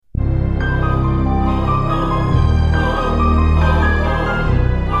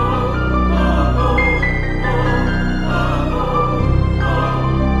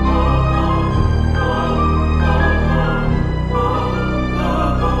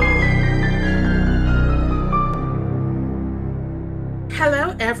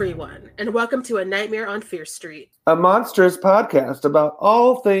everyone, and welcome to A Nightmare on Fear Street, a monstrous podcast about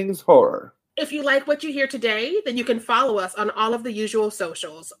all things horror. If you like what you hear today, then you can follow us on all of the usual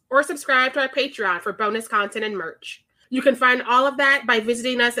socials or subscribe to our Patreon for bonus content and merch. You can find all of that by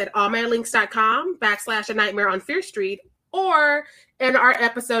visiting us at allmylinks.com/A Nightmare on Fear Street or in our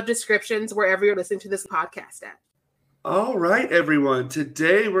episode descriptions wherever you're listening to this podcast at. All right, everyone.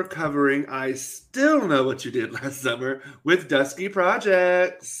 Today we're covering I Still Know What You Did Last Summer with Dusky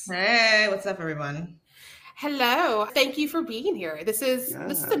Projects. Hey, what's up, everyone? Hello. Thank you for being here. This is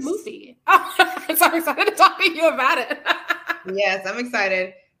a movie. I'm so excited to talk to you about it. Yes, I'm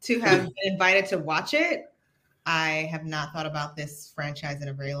excited to have been invited to watch it. I have not thought about this franchise in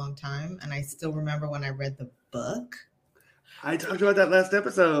a very long time, and I still remember when I read the book. I talked about that last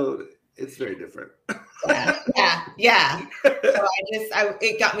episode. It's very different. Yeah. So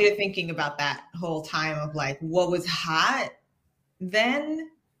it got me to thinking about that whole time of like what was hot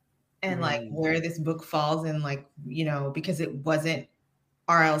then and like where this book falls in, like, you know, because it wasn't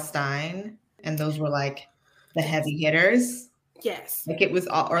R.L. Stine and those were like the heavy hitters. Yes. Like it was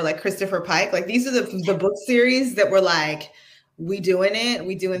or like Christopher Pike. Like these are the book series that were like, we doing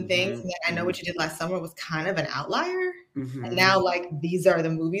things. And then I Know What You Did Last Summer was kind of an outlier. And now like these are the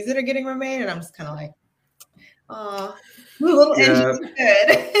movies that are getting remade, and I'm just kind of like, oh, little engine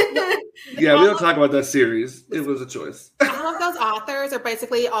good. Yeah, we don't talk about that series. It was a choice. All of those authors are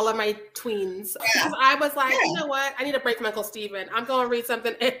basically all of my tweens. Yeah. I was like, you know what? I need a break from Uncle Stephen. I'm going to read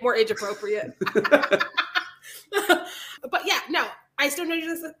something more age appropriate. But yeah, no. I Still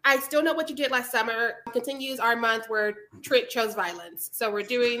Know What You Did Last Summer continues our month where Trick chose violence. So we're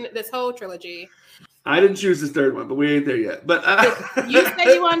doing this whole trilogy. I didn't choose this third one, but we ain't there yet. But you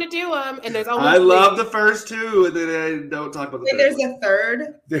said you wanted to do them, and there's only. I love the first two, and then I don't talk about the third. There's a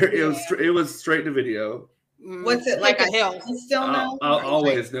third. It was straight to video. What's it like? I still know. I'll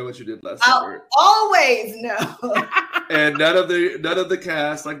always know what you did last summer. I'll always know. And none of the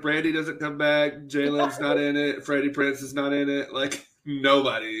cast, like Brandy doesn't come back. Jalen's not in it. Freddie Prinze is not in it. Like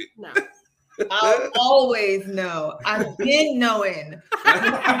nobody. No. I'll always know. I've been knowing.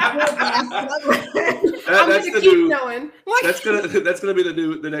 I'm gonna keep knowing. That's gonna be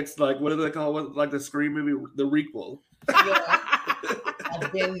the next, like, what do they call it? Like the Scream movie, the requel. Yeah.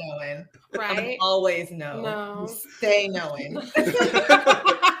 I've been knowing. Right? I always know. No. Stay knowing. All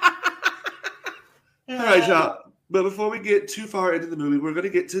right, y'all. But before we get too far into the movie, we're going to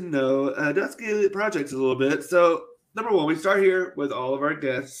get to know Dusky Projects a little bit. So, number one, we start here with all of our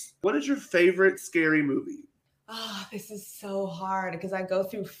guests. What is your favorite scary movie? Oh, this is so hard because I go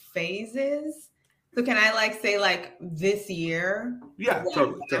through phases. So can I say this year? Yeah,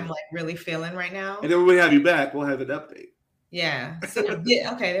 totally. I'm like really feeling right now. And then when we have you back, we'll have an update. Yeah. So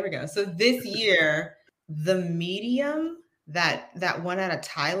okay, there we go. So this year, The Medium, that one out of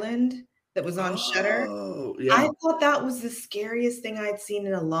Thailand that was on Shudder. Oh, yeah. I thought that was the scariest thing I'd seen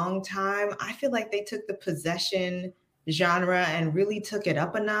in a long time. I feel like they took the possession genre and really took it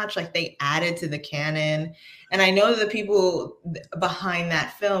up a notch. Like they added to the canon. And I know that the people behind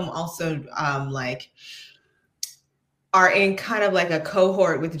that film also are in kind of like a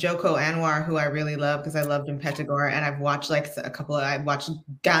cohort with Joko Anwar, who I really love because I loved Impetigore, and I've watched I watched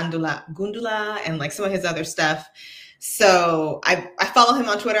Gundula and like some of his other stuff. So I follow him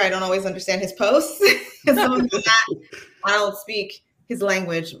on Twitter. I don't always understand his posts. I don't speak his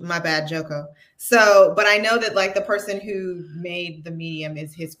language. My bad, Joko. So, but I know that like the person who made The Medium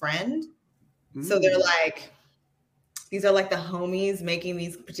is his friend. So they're like, these are like the homies making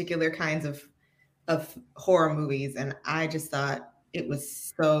these particular kinds of horror movies, and I just thought it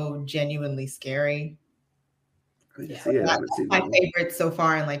was so genuinely scary. Yeah, that's my favorite so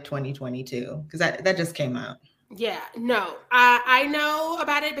far in like 2022 because that just came out. Yeah, no, I know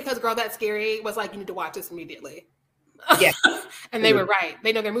about it because Girl That's Scary was like, you need to watch this immediately. Yeah, and they were right.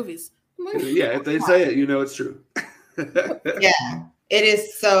 They know their movies. Yeah, if they say it, you know it's true. Yeah, it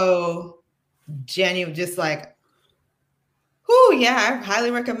is so genuine, just like. Oh yeah, I highly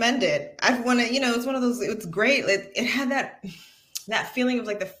recommend it. I want to, it's one of those. It's great. It had that feeling of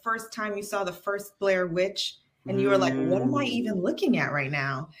like the first time you saw the first Blair Witch, and you were like, "What am I even looking at right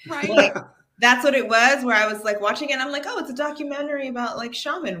now?" Right. Like that's what it was. Where I was like watching it, and I'm like, "Oh, it's a documentary about like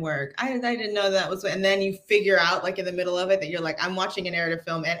shaman work." I didn't know that was. And then you figure out like in the middle of it that you're like, "I'm watching a narrative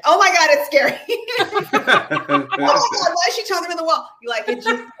film," and oh my god, it's scary. Oh my god, why is she talking to the wall? It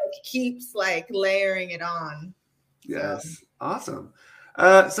just keeps like layering it on. Yes. So. Awesome.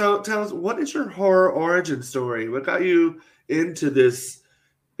 So tell us, what is your horror origin story? What got you into this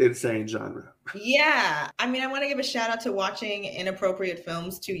insane genre. Yeah. I mean, I want to give a shout out to watching inappropriate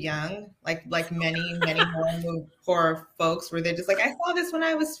films too young, like many horror folks where they're just like, I saw this when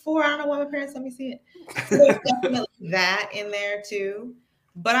I was 4. I don't know why my parents let me see it. So there's definitely that in there too.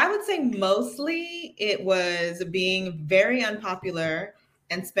 But I would say mostly it was being very unpopular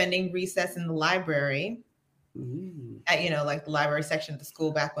and spending recess in the library. At, like the library section of the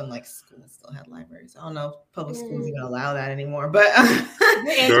school back when like schools still had libraries. I don't know if public schools even allow that anymore, but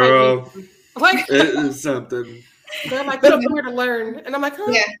girl, like it is something. They're like, you don't come here to learn, and I'm like,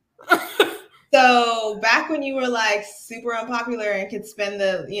 huh? Yeah. So back when you were like super unpopular and could spend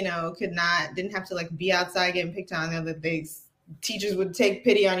didn't have to like be outside getting picked on, teachers would take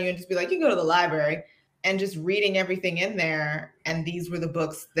pity on you and just be like, you go to the library, and just reading everything in there, and these were the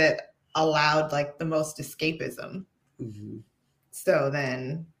books that allowed like the most escapism. So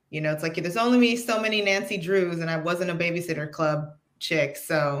then it's like there's only so many Nancy Drews, and I wasn't a Babysitter Club chick,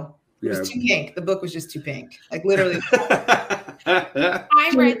 so it was too pink. The book was just too pink, like literally.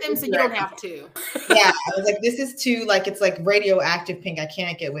 I read them, so you don't have to. Yeah, I was like, this is too like, it's like radioactive pink. I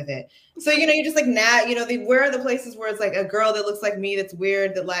can't get with it. So you're just like, where are the places where it's like a girl that looks like me that's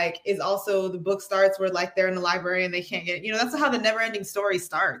weird that like is also the book starts where like they're in the library and they can't get that's how the never-ending story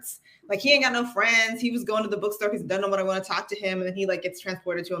starts. Like he ain't got no friends. He was going to the bookstore because he doesn't know what I want to talk to him, and then he like gets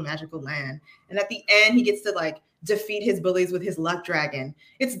transported to a magical land. And at the end, he gets to like defeat his bullies with his luck dragon.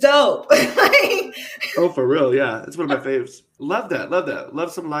 It's dope. Oh, for real? Yeah, it's one of my faves. Love that.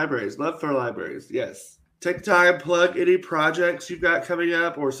 Love some libraries. Love for libraries. Yes. Take time, plug any projects you've got coming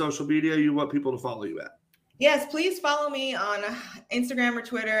up or social media you want people to follow you at. Yes, please follow me on Instagram or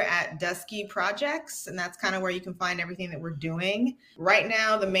Twitter at Dusky Projects. And that's kind of where you can find everything that we're doing. Right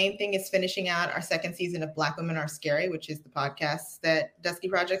now, the main thing is finishing out our second season of Black Women Are Scary, which is the podcast that Dusky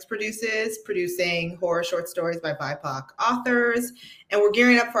Projects produces, producing horror short stories by BIPOC authors. And we're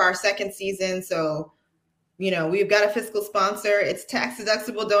gearing up for our second season. So, we've got a fiscal sponsor. It's tax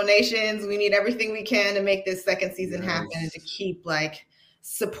deductible donations. We need everything we can to make this second season happen and to keep like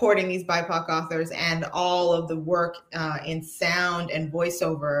supporting these BIPOC authors and all of the work in sound and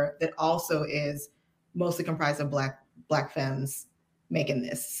voiceover that also is mostly comprised of Black femmes making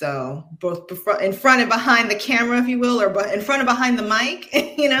this. So both in front and behind the camera, if you will, or in front and behind the mic,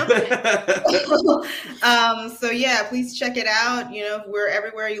 So yeah, please check it out. We're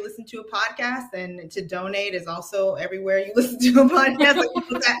everywhere you listen to a podcast, and to donate is also everywhere you listen to a podcast. Like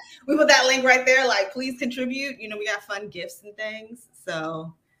we put that link right there. Like, please contribute. We got fun gifts and things.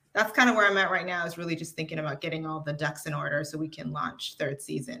 So that's kind of where I'm at right now, is really just thinking about getting all the ducks in order so we can launch third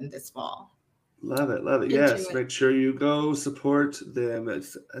season this fall. Love it. Yes, make sure you go support them.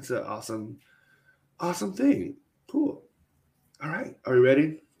 It's an awesome thing. Cool. All right. Are you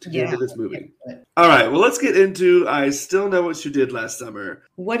ready to get into this movie? All right. Well, let's get into I Still Know What You Did Last Summer.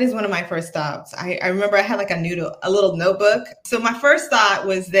 What is one of my first thoughts? I remember I had like a little notebook. So my first thought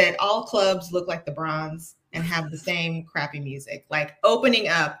was that all clubs look like the Bronze and have the same crappy music. Like opening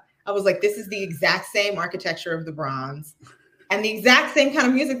up, I was like, this is the exact same architecture of the Bronze and the exact same kind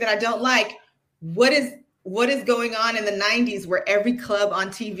of music that I don't like. What is going on in the 90s where every club on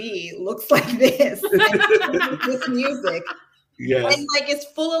TV looks like this? This music. Yes. And like it's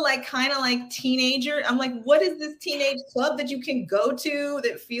full of like kind of like teenager. I'm like, what is this teenage club that you can go to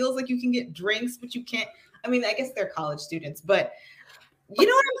that feels like you can get drinks, but you can't? I mean, I guess they're college students, but you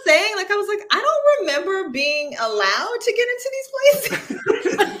know what I'm saying? Like I was like, I don't remember being allowed to get into these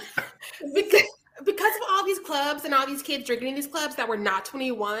places. Because of all these clubs and all these kids drinking in these clubs that were not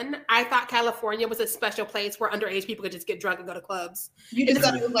 21, I thought California was a special place where underage people could just get drunk and go to clubs. You just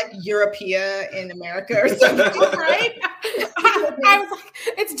thought it was like Europea in America or something, right? I was like,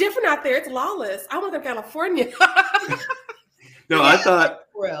 it's different out there. It's lawless. I want to go to California. No, I thought,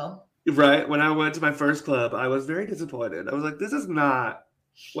 real. Right, when I went to my first club, I was very disappointed. I was like, this is not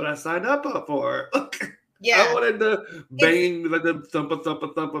what I signed up for. Yeah. I wanted the banging, like the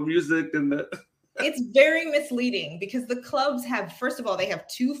thumpa music and the... It's very misleading because the clubs have, first of all, they have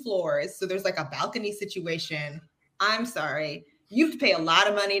 2 floors. So there's like a balcony situation. I'm sorry. You have to pay a lot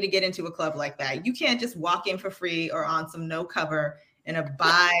of money to get into a club like that. You can't just walk in for free or on some no cover in a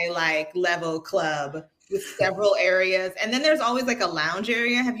level club with several areas. And then there's always like a lounge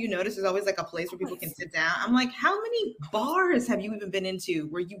area. Have you noticed there's always like a place where people can sit down? I'm like, how many bars have you even been into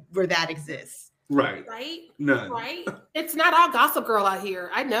where that exists? Right. None. Right. It's not all Gossip Girl out here.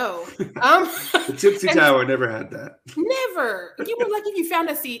 I know. The Tipsy Tower never had that. Never. You were lucky if you found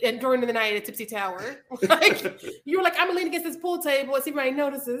a seat during the night at Tipsy Tower. Like you were like, I'm gonna lean against this pool table and see if anybody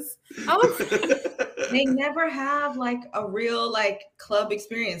notices. They never have like a real like club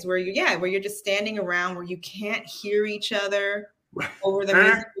experience where you're just standing around where you can't hear each other. over the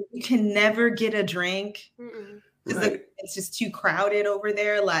music. You can never get a drink because Right. it's just too crowded over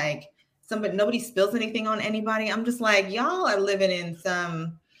there. Like nobody spills anything on anybody. I'm just like, y'all are living in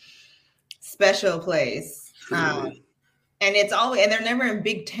some special place. And they're never in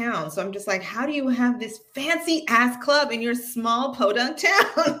big towns. So I'm just like, how do you have this fancy ass club in your small podunk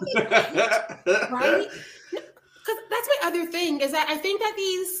town? Right? Because that's my other thing is that I think that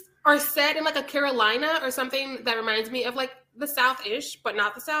these are set in like a Carolina or something that reminds me of like the South-ish, but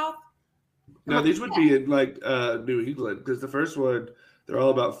not the South. No, these would be in like New England because the first one, they're all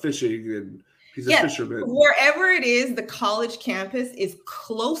about fishing and he's a fisherman. Wherever it is, the college campus is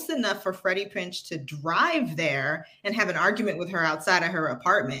close enough for Freddie Prinze to drive there and have an argument with her outside of her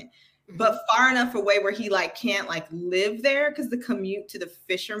apartment, but far enough away where he like can't like live there because the commute to the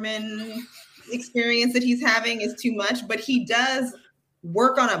fisherman experience that he's having is too much. But he does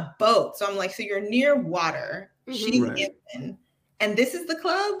work on a boat, so I'm like, so you're near water. She's in, and this is the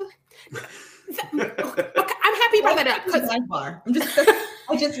club. Okay, I'm happy about that up.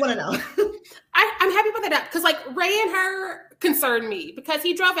 I just want to know. I'm happy about that up because like Ray and her concerned me because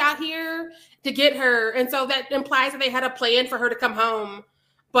he drove out here to get her, and so that implies that they had a plan for her to come home.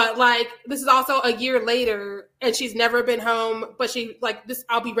 But like this is also a year later, and she's never been home. But she like this.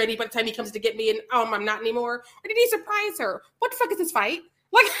 I'll be ready by the time he comes to get me, and I'm not anymore. Or did he surprise her? What the fuck is this fight?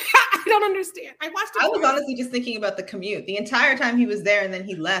 Like I don't understand. I was honestly just thinking about the commute the entire time he was there, and then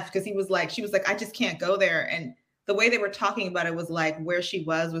he left because she was like, I just can't go there. And the way they were talking about it was like where she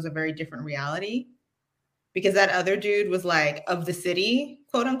was a very different reality because that other dude was like of the city,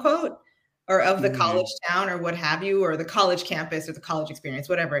 quote unquote, or of the college town or what have you, or the college campus or the college experience,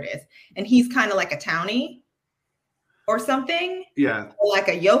 whatever it is. And he's kind of like a townie or something. Yeah. Or like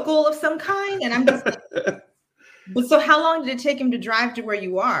a yokel of some kind. And I'm just like, but so how long did it take him to drive to where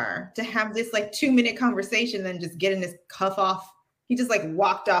you are to have this like 2-minute conversation, then just getting this cuff off? He just like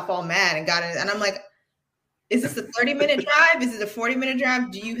walked off all mad and got it. And I'm like, is this a 30-minute drive? Is it a 40-minute drive?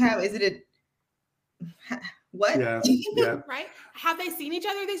 What? Yeah. Right? Have they seen each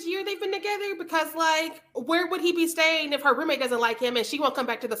other this year they've been together? Because like, where would he be staying if her roommate doesn't like him and she won't come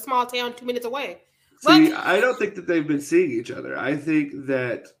back to the small town 2 minutes away? See, I don't think that they've been seeing each other. I think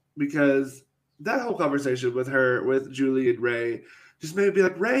that because that whole conversation with Julie and Ray just made me be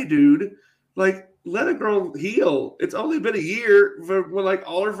like, Ray, dude, like let a girl heal. It's only been a year when like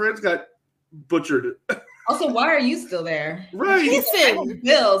all her friends got butchered. Also, why are you still there? Right. Listen.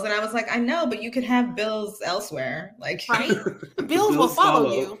 Bills. And I was like, I know, but you could have bills elsewhere. Like, right? Bills will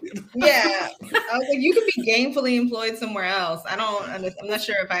follow you. Yeah. I was like, you could be gainfully employed somewhere else. I'm not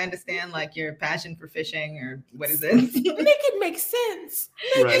sure if I understand like your passion for fishing or what is it? Make it make sense.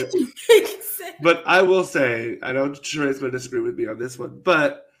 Right. Make sense. But I will say, I know Sheree's going to disagree with me on this one,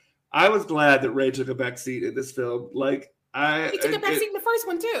 but I was glad that Ray took a back seat in this film. Like, he took a back seat in the first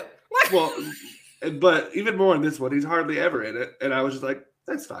one too. Well, but even more in this one, he's hardly ever in it. And I was just like,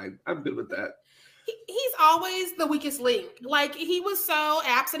 that's fine. I'm good with that. He's always the weakest link. Like, he was so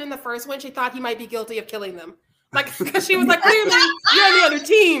absent in the first one, she thought he might be guilty of killing them. Like, because she was like, clearly, you're on the other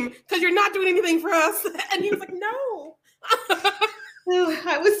team because you're not doing anything for us. And he was like, no.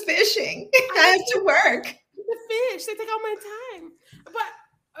 I was fishing. I have to work. The fish, they take all my time.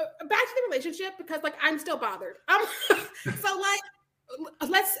 But back to the relationship, because, like, I'm still bothered. So, like,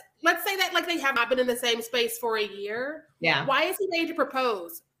 let's say that like they have not been in the same space for a year. Yeah. Why is he ready to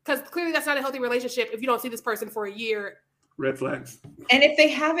propose? Because clearly that's not a healthy relationship if you don't see this person for a year. Red flags. And if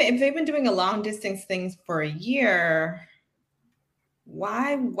they've been doing a long distance things for a year,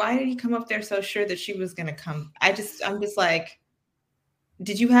 why did he come up there so sure that she was gonna come? I'm just like,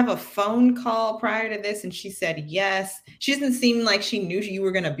 did you have a phone call prior to this? And she said yes. She doesn't seem like she knew you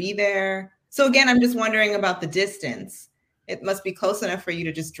were gonna be there. So again, I'm just wondering about the distance. It must be close enough for you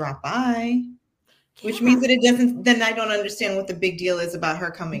to just drop by, which means that it doesn't, then I don't understand what the big deal is about her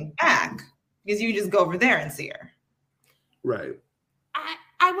coming back because you just go over there and see her. Right.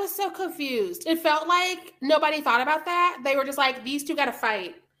 I was so confused. It felt like nobody thought about that. They were just like, these two got to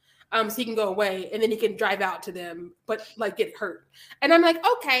fight so he can go away and then he can drive out to them, but like get hurt. And I'm like,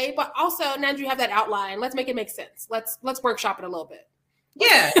 okay, but also now that you have that outline, let's make it make sense. Let's workshop it a little bit.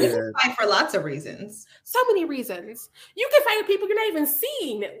 Yeah, you can fight for lots of reasons. So many reasons. You can fight with people you're not even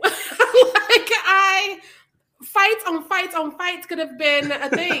seeing. Fights on fights could have been a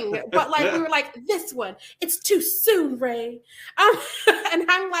thing. But like we were like, this one, it's too soon, Ray. And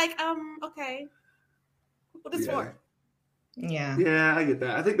I'm like, okay. What is for? Yeah. Yeah, I get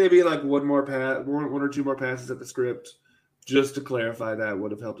that. I think maybe like one or two more passes at the script just to clarify that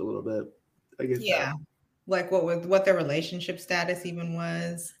would have helped a little bit. I guess. Yeah. Like what their relationship status even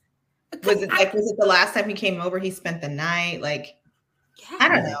was. Was it the last time he came over, he spent the night? Like, Yeah. I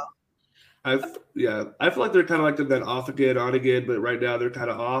don't know. I feel like they're kind of like that off again, on again, but right now they're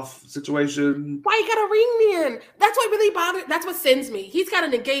kind of off situation. Why you got a ring then? That's what really bothers. That's what sends me. He's got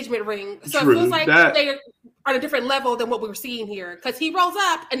an engagement ring, so True, it feels like that- they're on a different level than what we're seeing here. Because he rolls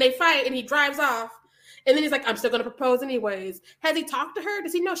up and they fight and he drives off, and then he's like, "I'm still going to propose anyways." Has he talked to her?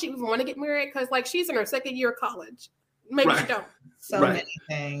 Does he know she even want to get married? Because like she's in her second year of college. Maybe Right. she don't. So Right. many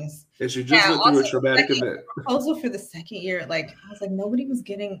things. And she just went through a traumatic event. Proposal for the second year, like I was like, nobody was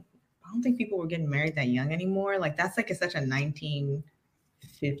getting. I don't think people were getting married that young anymore. Like that's like such a 1950s.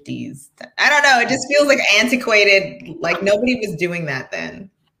 I don't know. It just feels like antiquated. Like nobody was doing that then.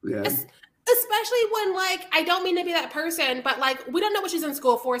 Yeah. Especially when, like, I don't mean to be that person, but like we don't know what she's in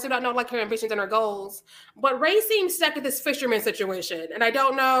school for, so we don't know like her ambitions and her goals. But Ray seems stuck at this fisherman situation, and I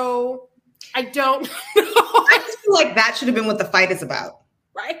don't know. I just feel like that should have been what the fight is about.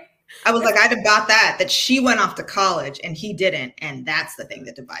 Right? I was like, I'd have got that she went off to college and he didn't, and that's the thing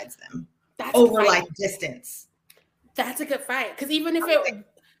that divides them. That's over like distance. That's a good fight, because even if it,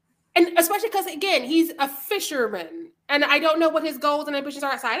 and especially because again, he's a fisherman, and I don't know what his goals and ambitions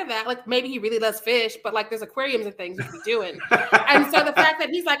are outside of that. Like maybe he really loves fish, but like there's aquariums and things he could be doing. And so the fact that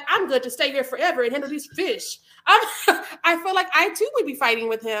he's like, I'm good to stay here forever and handle these fish, I feel like I too would be fighting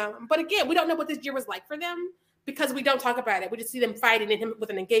with him. But again, we don't know what this year was like for them, because we don't talk about it. We just see them fighting and him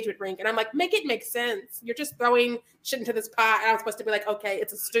with an engagement ring. And I'm like, make it make sense. You're just throwing shit into this pot. And I'm supposed to be like, okay,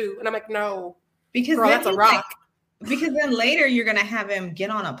 it's a stew. And I'm like, no, because girl, that's a rock. Like, because then later you're going to have him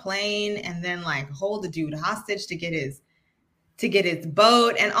get on a plane and then like hold the dude hostage to get his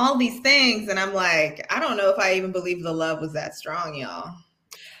boat and all these things. And I'm like, I don't know if I even believe the love was that strong, y'all.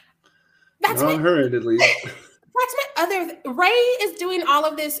 That's on her end, at least. That's my other. Ray is doing all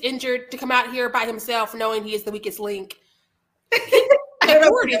of this injured to come out here by himself, knowing he is the weakest link.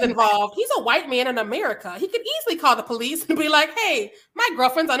 Authorities involved. He's a white man in America. He could easily call the police and be like, "Hey, my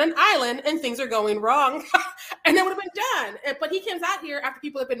girlfriend's on an island and things are going wrong," and that would have been done. But he comes out here after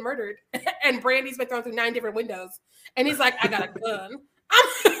people have been murdered, and Brandy's been thrown through 9 different windows, and he's like, "I got a gun,"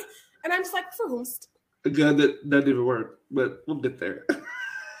 and I'm just like, "For whom?" A gun that doesn't even work, but we'll get there.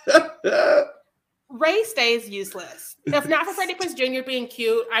 Ray stays useless. If not for Freddie Prinze Jr. being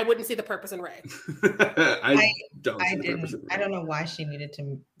cute, I wouldn't see the purpose in Ray. I don't know why she needed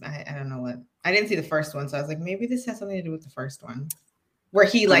to. I don't know what. I didn't see the first one, so I was like, maybe this has something to do with the first one, where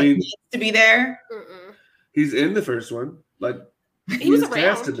he needs to be there. Mm-mm. He's in the first one. Like he was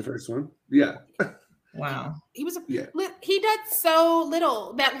cast in the first one. Yeah. Wow. He was. He did so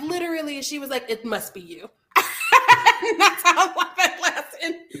little that literally she was like, "It must be you." That's how long that lasts.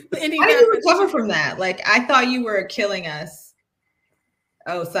 How did you recover from that? Like, I thought you were killing us.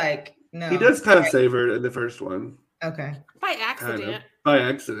 Oh, psych. No. He does kind of save her in the first one. Okay. By accident. Kind of. By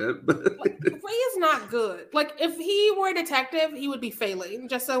accident. But Ray is not good. Like, if he were a detective, he would be failing.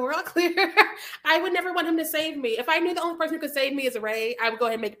 Just so we're all clear. I would never want him to save me. If I knew the only person who could save me is Ray, I would go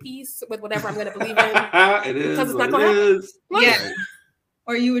ahead and make peace with whatever I'm going to believe in. It is. Because it's not going to happen. Yeah.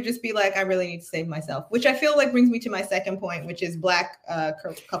 Or you would just be like, I really need to save myself, which I feel like brings me to my second point, which is black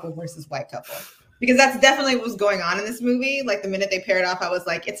couple versus white couple. Because that's definitely what was going on in this movie. Like the minute they paired off, I was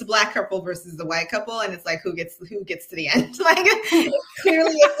like, it's a black couple versus the white couple. And it's like, who gets to the end? Like it's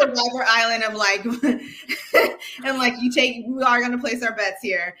clearly a Survivor Island of like, and like we are going to place our bets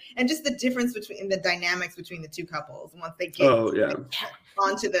here. And just the difference between the dynamics between the two couples once they get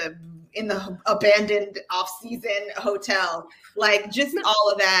onto in the abandoned off-season hotel, like just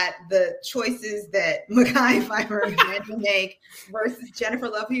all of that, the choices that Mekhi Phifer and Brandy make versus Jennifer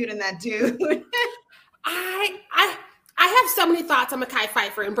Love Hewitt and that dude. I have so many thoughts on Mekhi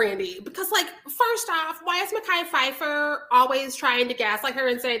Phifer and Brandy, because like, first off, why is Mekhi Phifer always trying to gaslight her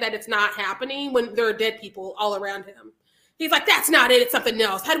and say that it's not happening when there are dead people all around him? He's like, that's not it, it's something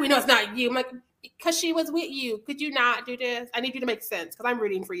else. How do we know it's not you? I'm like, because she was with you. Could you not do this? I need you to make sense because I'm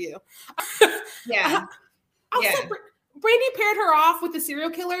rooting for you. Yeah. Brandy paired her off with the serial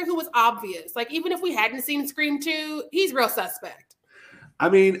killer who was obvious. Like, even if we hadn't seen Scream 2, he's real suspect. I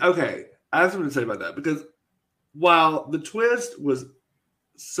mean, okay. I have something to say about that, because while the twist was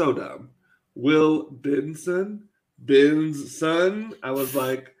so dumb, Will Benson, Ben's son, I was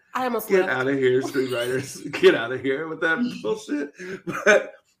like, I almost get out of here, screenwriters. Get out of here with that bullshit.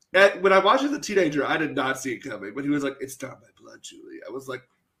 But when I watched it as a teenager, I did not see it coming. But he was like, it's not my blood, Julie. I was like,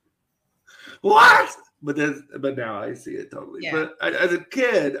 what? But now I see it totally. Yeah. But as a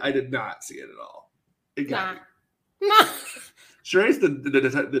kid, I did not see it at all. Exactly. Nah. Sheree's the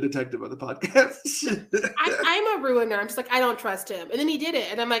detective of the podcast. I'm a ruiner. I'm just like, I don't trust him. And then he did it.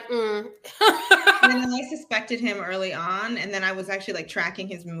 And I'm like, And then I suspected him early on. And then I was actually like tracking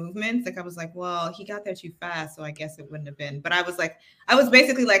his movements. Like I was like, well, he got there too fast. So I guess it wouldn't have been. But I was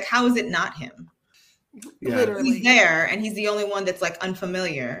basically like, how is it not him? Yeah. Literally. He's there and he's the only one that's like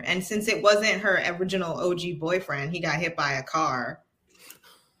unfamiliar. And since it wasn't her original OG boyfriend, he got hit by a car.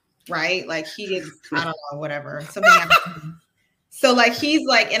 Right? Like he is, I don't know, whatever. Something happened to him. So like he's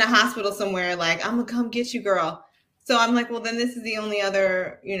like in a hospital somewhere, like, I'm gonna come get you, girl. So I'm like, well, then this is the only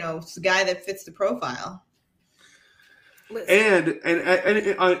other, guy that fits the profile. And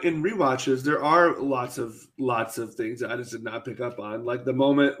in rewatches, there are lots of things that I just did not pick up on. Like the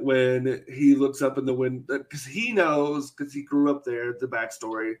moment when he looks up in the window, because he knows, because he grew up there, the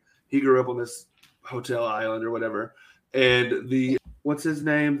backstory. He grew up on this hotel island or whatever. And what's his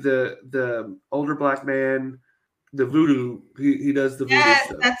name? The older black man, the voodoo, he does the voodoo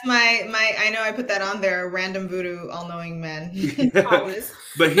stuff. That's my I know I put that on there, random voodoo all-knowing men. Always.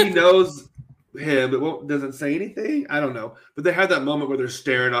 But he knows him, but doesn't say anything. I don't know. But they have that moment where they're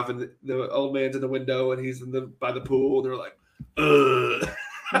staring off and the old man's in the window and he's by the pool. They're like, ugh.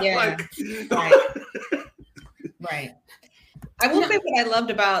 Yeah. Right. I will say what I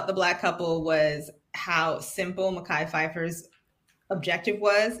loved about the black couple was how simple Mekhi Phifer's objective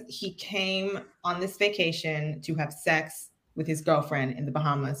was. He came on this vacation to have sex with his girlfriend in the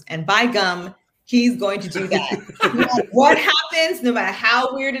Bahamas, and by gum, he's going to do that. No matter what happens, no matter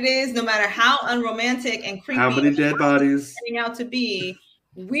how weird it is, no matter how unromantic and creepy, how many dead bodies turning out to be,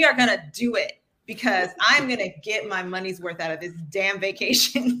 we are gonna do it because I'm gonna get my money's worth out of this damn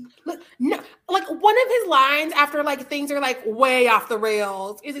vacation. No, like one of his lines after like things are like way off the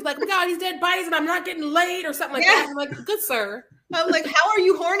rails is he's like, "Oh God, these dead bodies, and I'm not getting laid" or something like that. I'm like, "Good sir." I'm like, "How are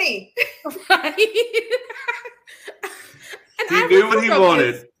you horny?" Right? And he knew what he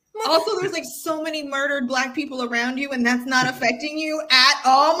wanted. Also, there's like so many murdered black people around you, and that's not affecting you at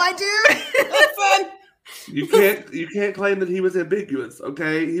all, my dude. You can't claim that he was ambiguous.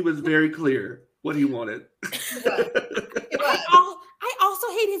 Okay, he was very clear what he wanted. I also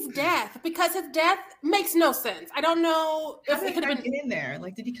hate his death because his death makes no sense. I don't know if it could have been in there.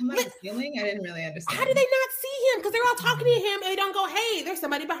 Like, did he come out of the ceiling? I didn't really understand. How did they not see him? Because they're all talking to him and they don't go, "Hey, there's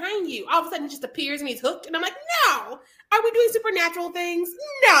somebody behind you." All of a sudden, he just appears and he's hooked. And I'm like, no. Are we doing supernatural things?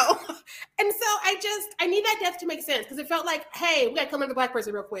 No. And so I need that death to make sense because it felt like, hey, we got to kill another black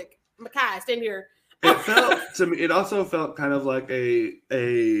person real quick. Mekhi, stand here. It also felt kind of like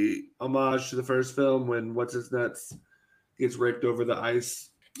a homage to the first film when What's His Nuts gets raked over the ice.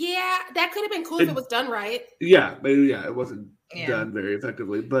 Yeah, that could have been cool if it was done right. Yeah, but it wasn't done very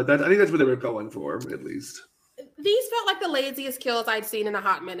effectively. But I think that's what they were going for, at least. These felt like the laziest kills I'd seen in a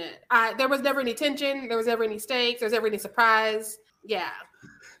hot minute. There was never any tension. There was never any stakes. There was never any surprise. Yeah.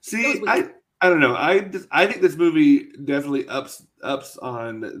 See, I don't know. I think this movie definitely ups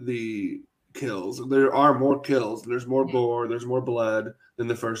on the kills. There are more kills. There's more gore. There's more blood than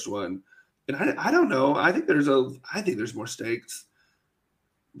the first one. And I don't know. I think there's more stakes.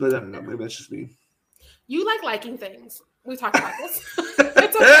 But I don't know. Maybe that's just me. You like liking things. We talked about this.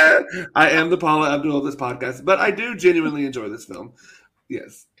 Okay. I am the Paula Abdul of this podcast, but I do genuinely enjoy this film.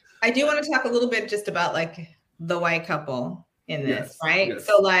 Yes. I do want to talk a little bit just about like the white couple in this, right? Yes.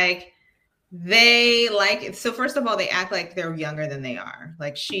 So like so first of all, they act like they're younger than they are.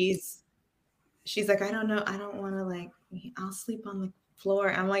 Like she's like, I don't know. I don't want to like, I'll sleep on the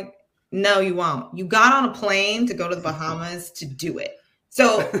floor. I'm like, no, you won't. You got on a plane to go to the Bahamas to do it.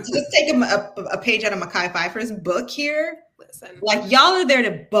 So to just take a page out of Mekhi Phifer's book here, listen, like y'all are there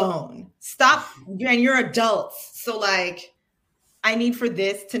to bone. Stop, and you're adults. So like, I need for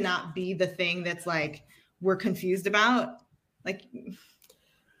this to not be the thing that's like we're confused about. Like,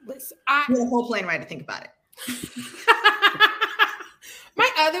 listen, you have a whole plane ride to think about it. My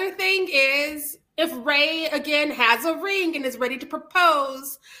other thing is, if Ray again has a ring and is ready to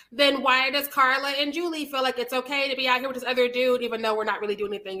propose, then why does Carla and Julie feel like it's okay to be out here with this other dude, even though we're not really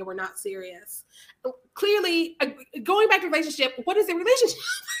doing anything and we're not serious? Clearly, going back to relationship, what is the relationship?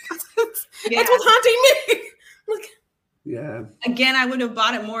 That's what's haunting me. Look. Yeah. Again, I would have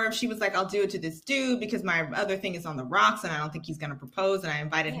bought it more if she was like, I'll do it to this dude because my other thing is on the rocks and I don't think he's going to propose. And I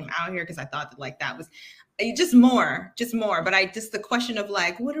invited him out here because I thought that like that was just more. But the question of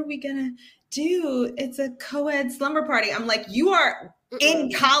like, what are we going to do? It's a co-ed slumber party. I'm like, you are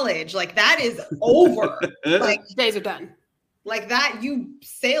in college. Like that is over. Like days are done. Like that, you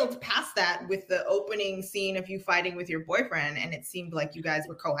sailed past that with the opening scene of you fighting with your boyfriend. And it seemed like you guys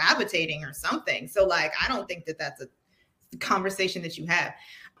were cohabitating or something. So like, I don't think that that's a conversation that you have.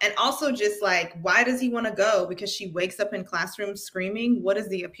 And also just like, why does he want to go? Because she wakes up in classrooms screaming. What is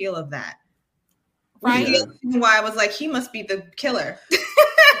the appeal of that? Right. Yeah. Why I was like, he must be the killer.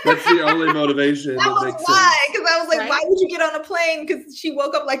 That's the only motivation. That was why. Because I was like, why would you get on a plane? Because she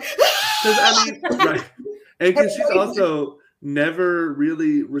woke up like. Right. And because she's also never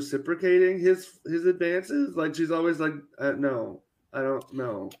really reciprocating his advances. Like she's always like, no, I don't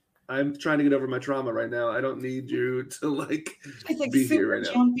know. I'm trying to get over my trauma right now. I don't need you to like be here right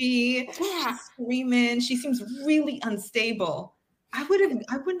jumpy. Now. She's screaming. She seems really unstable. I wouldn't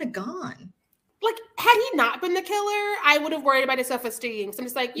have gone. Like, had he not been the killer, I would have worried about his self-esteem. So I'm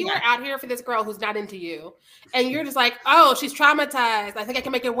just like, you are out here for this girl who's not into you. And you're just like, oh, she's traumatized. I think I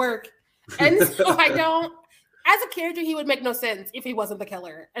can make it work. And so I don't, as a character, he would make no sense if he wasn't the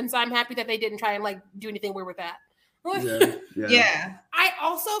killer. And so I'm happy that they didn't try and like do anything weird with that. Yeah. I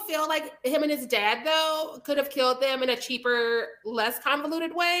also feel like him and his dad, though, could have killed them in a cheaper, less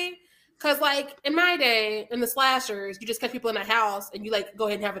convoluted way. Because, like, in my day, in the slashers, you just catch people in a house and you, like, go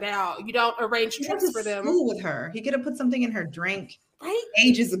ahead and have it out. You don't arrange trips for them. With her. He could have put something in her drink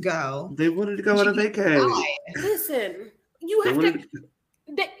ages ago. They wanted to go on a vacation. Listen, you have to...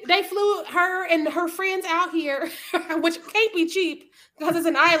 They flew her and her friends out here, which can't be cheap because it's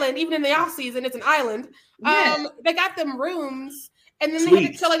an island. Even in the off season, it's an island. Yes. They got them rooms, and then they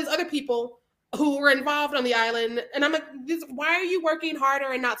had to kill all these other people who were involved on the island. And I'm like, why are you working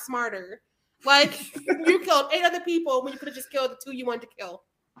harder and not smarter? Like, you killed 8 other people when you could have just killed the 2 you wanted to kill.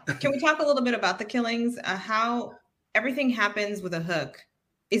 Can we talk a little bit about the killings? How everything happens with a hook.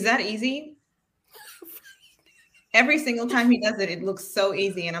 Is that easy? Every single time he does it, it looks so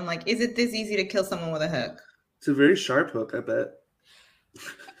easy. And I'm like, is it this easy to kill someone with a hook? It's a very sharp hook, I bet.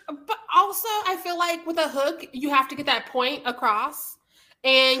 But also, I feel like with a hook, you have to get that point across.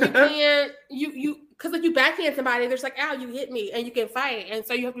 And you can't, because like you backhand somebody, there's like, ow, you hit me, and you can fight. And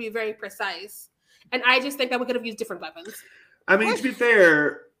so you have to be very precise. And I just think that we could have used different weapons. I mean, to be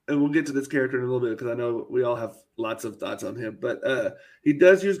fair, and we'll get to this character in a little bit because I know we all have lots of thoughts on him, but he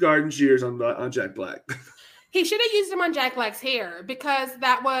does use garden shears on Jack Black. He should have used them on Jack Black's hair because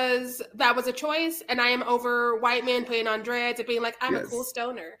that was a choice. And I am over white men putting on dreads and being like, I'm a cool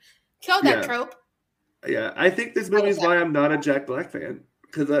stoner. Kill that trope. Yeah, I think this movie is why I'm not a Jack Black fan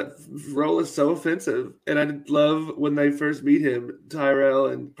because that role is so offensive. And I love when they first meet him, Tyrell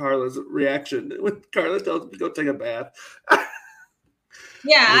and Carla's reaction when Carla tells him to go take a bath.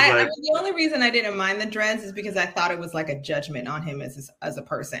 Yeah, I mean, the only reason I didn't mind the dreads is because I thought it was like a judgment on him as a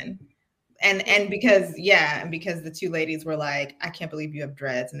person. And because the 2 ladies were like, I can't believe you have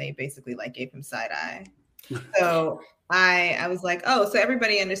dreads. And they basically like gave him side eye. So I was like, oh, so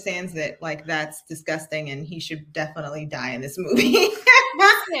everybody understands that like that's disgusting and he should definitely die in this movie.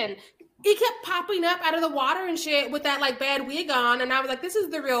 Listen, he kept popping up out of the water and shit with that like bad wig on. And I was like, this is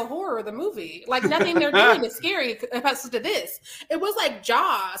the real horror of the movie. Like nothing they're doing is scary opposed to this. It was like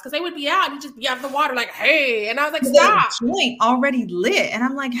Jaws because they would be out and he'd just be out of the water like, hey. And I was like, stop. The joint already lit. And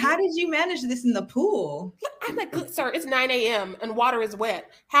I'm like, how did you manage this in the pool? I'm like, good sir, it's 9 a.m. and water is wet.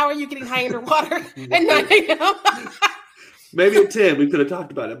 How are you getting high underwater at 9 a.m.? Maybe at 10 we could have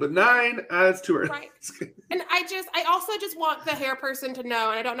talked about it, but 9, that's too early. Right. And I also just want the hair person to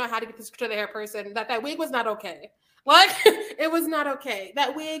know, and I don't know how to get this to the hair person, that wig was not okay. Like, it was not okay.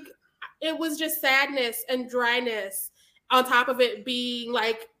 That wig, it was just sadness and dryness on top of it being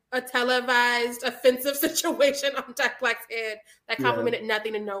like a televised offensive situation on Jack Black's head that complimented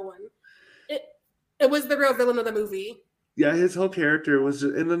nothing and no one. It was the real villain of the movie. Yeah, his whole character was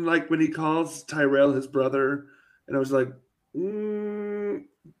just, and then like when he calls Tyrell his brother, and I was like, no.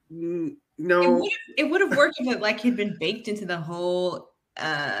 It would have worked if it like had been baked into the whole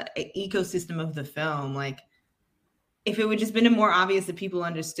ecosystem of the film. Like if it would just been more obvious that people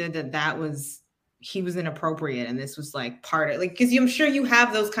understood that he was inappropriate and this was like part of like, because I'm sure you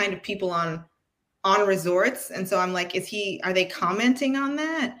have those kind of people on resorts. And so I'm like, are they commenting on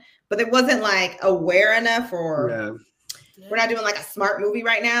that? But it wasn't like aware enough or we're not doing like a smart movie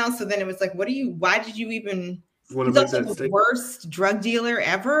right now. So then it was like, why did you even he's also the worst drug dealer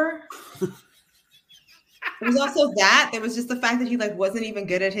ever. It was also there was just the fact that he like wasn't even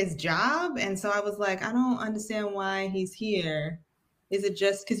good at his job. And so I was like, I don't understand why he's here. Is it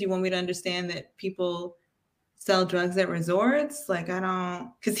just because you want me to understand that people sell drugs at resorts? Like, I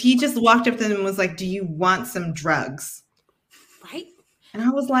don't, because he just walked up to them and was like, do you want some drugs? Right. And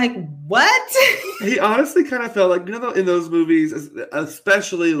I was like, what? He honestly kind of felt like, in those movies,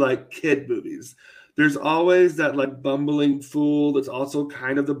 especially like kid movies, there's always that like bumbling fool that's also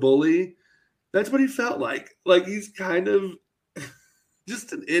kind of the bully. That's what he felt like. Like he's kind of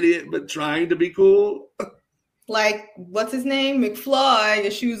just an idiot, but trying to be cool. Like, what's his name? McFly,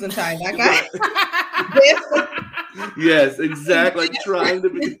 your shoes untied. That guy. Yes, exactly. Like trying to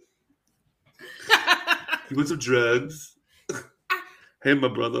be. You want some drugs? Hey, my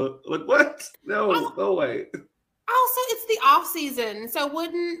brother. Like, what? No way. Also, it's the off season. So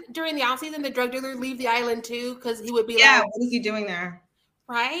wouldn't during the off season the drug dealer leave the island too? Because he would be like, what is he doing there?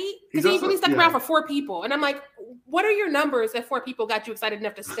 Right? Because he really stuck around for 4 people. And I'm like, what are your numbers if 4 people got you excited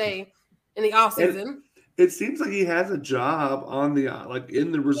enough to stay in the off season? It seems like he has a job on the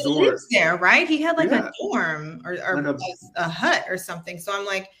in the resort. He lives there, right? He had like a dorm or like a hut or something. So I'm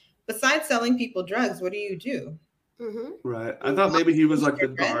like, besides selling people drugs, what do you do? Mm-hmm. Right. I thought maybe he was like the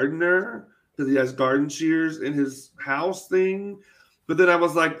gardener because he has garden shears in his house thing. But then I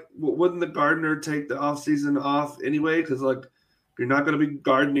was like, wouldn't the gardener take the off season off anyway? Because like you're not going to be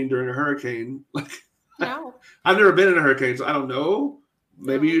gardening during a hurricane. Like, no, I've never been in a hurricane, so I don't know.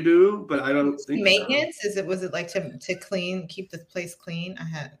 Maybe you do, but I don't think maintenance. So. Was it like to keep the place clean?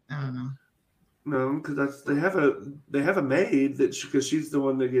 I don't know. No, because they have a maid because she's the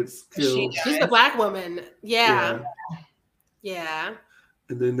one that gets killed. She's the black woman. Yeah.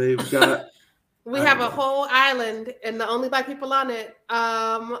 And then they've got. We have a whole island, and the only black people on it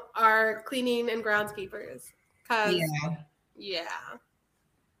are cleaning and groundskeepers.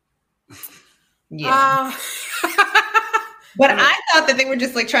 But I thought that they were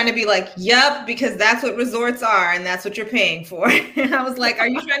just like trying to be like, yep, because that's what resorts are and that's what you're paying for. And I was like, are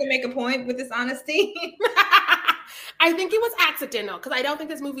you trying to make a point with this honesty? I think it was accidental because I don't think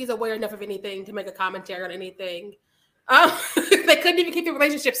this movie is aware enough of anything to make a commentary on anything. They couldn't even keep the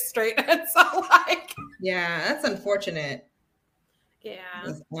relationships straight. So like, yeah, that's unfortunate. Yeah,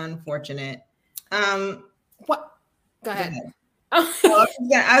 that's unfortunate. What? Go ahead. I was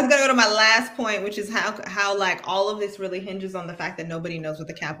gonna go to my last point, which is how like all of this really hinges on the fact that nobody knows what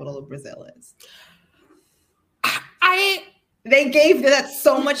the capital of Brazil is. They gave that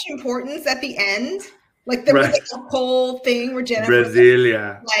so much importance at the end. Like there was like a whole thing where Jennifer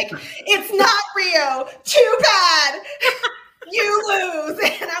Brasilia. Like, it's not Rio. Too bad. You lose.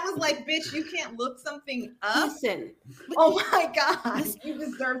 And I was like, bitch, you can't look something up. Listen. Oh my God. You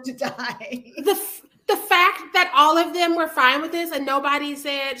deserve to die. The fact that all of them were fine with this and nobody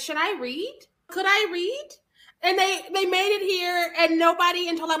said, should I read? Could I read? And they made it here and nobody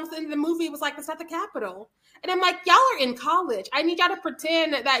until almost the end of the movie was like, that's not the capital. And I'm like, y'all are in college. I need y'all to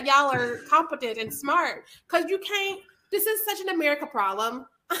pretend that y'all are competent and smart. Because you can't, this is such an America problem.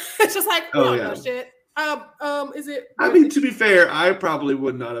 It's just like, we don't know shit. Is it? I mean, to be fair, I probably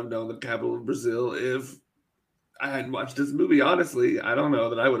would not have known the capital of Brazil if I hadn't watched this movie. Honestly, I don't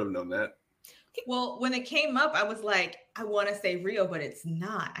know that I would have known that. Well, when it came up, I was like, I want to say Rio, but it's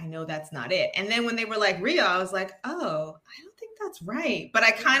not. I know that's not it. And then when they were like Rio, I was like, oh, I don't think that's right. But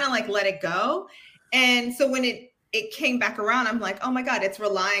I kind of like let it go. And so when it came back around, I'm like, oh my God, it's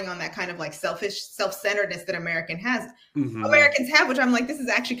relying on that kind of like selfish self-centeredness that Americans have, which I'm like, this is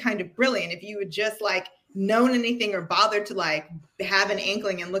actually kind of brilliant. If you would just like known anything or bothered to like have an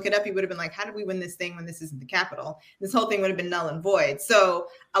inkling and look it up, you would have been like, how did we win this thing when this isn't the capital? This whole thing would have been null and void. So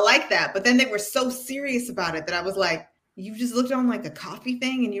I like that. But then they were so serious about it that I was like, you just looked on like a coffee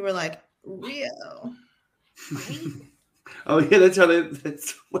thing and you were like, Rio. Oh yeah, that's how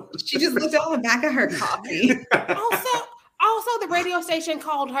she just looked on the back of her coffee. Also, the radio station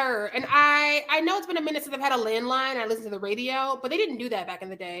called her, and I know it's been a minute since I've had a landline. I listened to the radio, but they didn't do that back in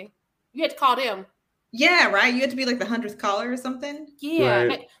the day. You had to call them. Yeah, right. You had to be like the 100th caller or something. Yeah,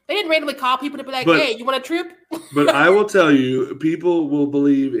 right. They didn't randomly call people to be like, "Hey, you want a trip?" But I will tell you, people will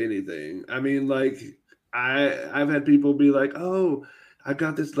believe anything. I mean, like I've had people be like, "Oh, I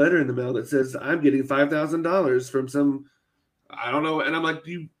got this letter in the mail that says I'm getting $5,000 from some." I don't know. And I'm like,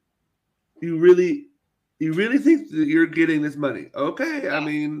 you really think that you're getting this money? Okay. I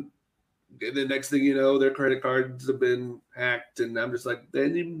mean, the next thing you know, their credit cards have been hacked. And I'm just like,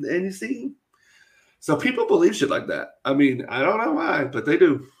 and you see? So people believe shit like that. I mean, I don't know why, but they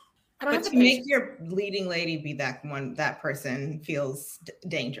do. But to make your leading lady be that person feels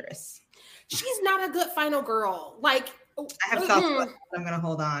dangerous. She's not a good final girl. Like, I have thoughts, but I'm going to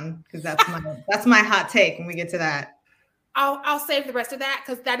hold on because that's my hot take when we get to that. I'll save the rest of that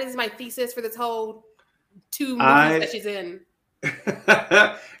because that is my thesis for this whole 2 movies that she's in.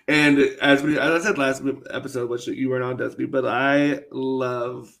 And as I said last episode, which you weren't on, Dusty, but I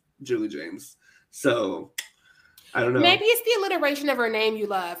love Julie James. So I don't know. Maybe it's the alliteration of her name you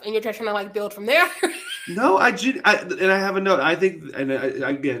love, and you're just trying to like build from there. No, I have a note. I think, and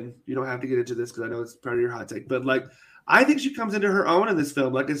again, you don't have to get into this because I know it's part of your hot take, but like. I think she comes into her own in this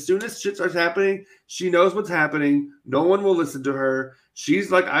film. Like as soon as shit starts happening, she knows what's happening. No one will listen to her.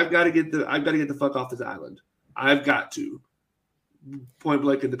 She's like, I've got to get the fuck off this island. I've got to. Point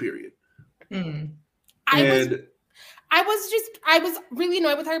blank in the period. Mm. I was really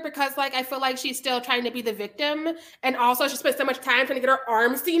annoyed with her because like I feel like she's still trying to be the victim, and also she spent so much time trying to get her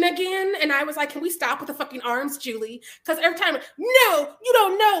arms seen again. And I was like, can we stop with the fucking arms, Julie? Because every time, no, you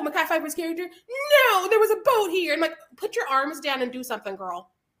don't know Mekhi Phifer's character. No, there was a boat here. And like, put your arms down and do something,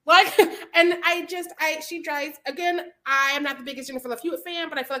 girl. Like, and she drives again. I am not the biggest Jennifer Love Hewitt fan,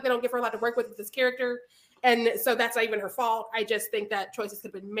 but I feel like they don't give her a lot to work with this character, and so that's not even her fault. I just think that choices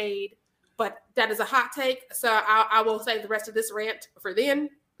could have been made. But that is a hot take, so I will save the rest of this rant for then.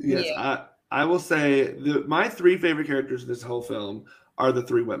 Yes, yeah. I will say my three favorite characters in this whole film are the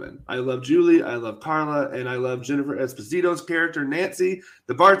three women. I love Julie, I love Carla, and I love Jennifer Esposito's character, Nancy,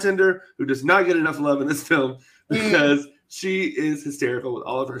 the bartender, who does not get enough love in this film because she is hysterical with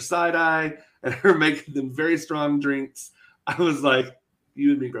all of her side-eye and her making them very strong drinks. I was like,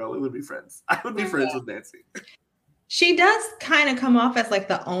 you and me, girl, we would be friends. I would be friends with Nancy. She does kind of come off as like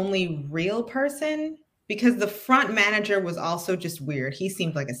the only real person because the front manager was also just weird. He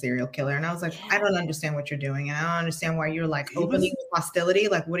seemed like a serial killer. And I was like, I don't understand what you're doing. And I don't understand why you're like opening with hostility.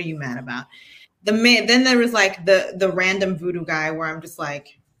 Like, what are you mad about? Then there was like the random voodoo guy where I'm just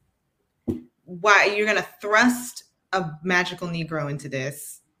like, why you're going to thrust a magical Negro into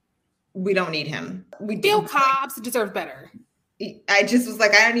this? We don't need him. Bill Cobbs deserves better. I just was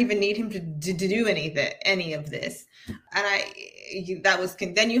like, I don't even need him to do any of this. And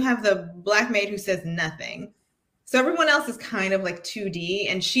then you have the black maid who says nothing. So everyone else is kind of like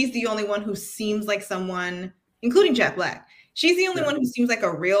 2D, and she's the only one who seems like someone, including Jack Black. She's the only one who seems like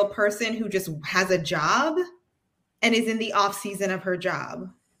a real person who just has a job and is in the off season of her job.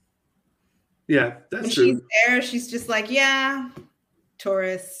 Yeah, that's when true. She's there, she's just like, yeah,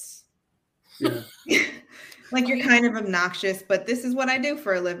 tourists. Yeah. Like, you're kind of obnoxious, but this is what I do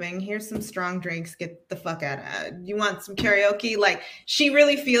for a living. Here's some strong drinks. Get the fuck out of it. You want some karaoke? Like, she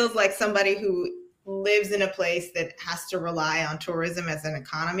really feels like somebody who lives in a place that has to rely on tourism as an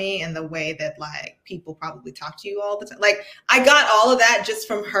economy and the way that, like, people probably talk to you all the time. Like, I got all of that just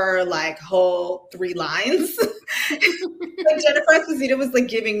from her, like, whole 3 lines. Like, Jennifer Esposito was, like,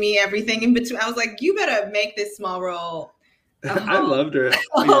 giving me everything in between. I was like, you better make this small role. I loved her.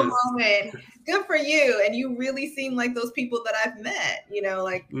 Moment. Good for you. And you really seem like those people that I've met, you know,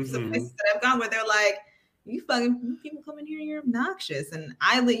 like some places that I've gone where they're like, you fucking people come in here, you're obnoxious. And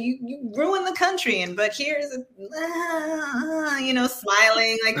you ruin the country. But here's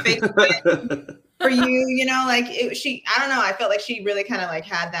smiling like fake for you, you know, like I don't know. I felt like she really kind of like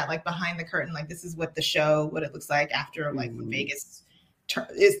had that like behind the curtain, like this is what it looks like after like when Vegas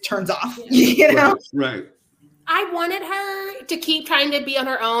turns off, you know? Right. I wanted her to keep trying to be on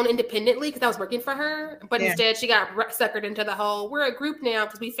her own independently because that was working for her. But instead, she got suckered into the whole, we're a group now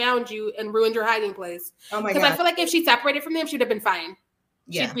because we found you and ruined your hiding place. Oh, my God. Because I feel like if she separated from them, she would have been fine.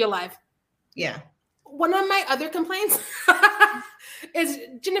 Yeah. She'd be alive. Yeah. One of my other complaints is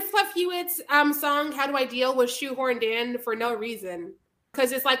Jennifer Love Hewitt's song, How Do I Deal, was shoehorned in for no reason.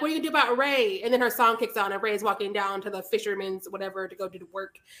 Because it's like, what are you going to do about Ray? And then her song kicks on and Ray's walking down to the fisherman's whatever to go do the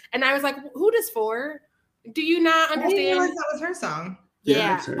work. And I was like, who this for? Do you not understand? I didn't realize that was her song.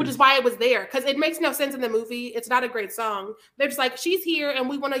 Yeah, which is why it was there. Because it makes no sense in the movie. It's not a great song. They're just like, she's here and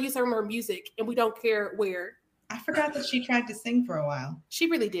we want to use some of her music and we don't care where. I forgot that she tried to sing for a while. She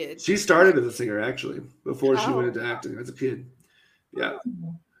really did. She started as a singer, actually, before she went into acting as a kid. Yeah.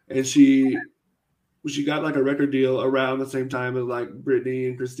 And she got like a record deal around the same time as like Britney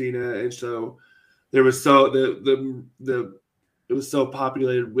and Christina. And so there was it was so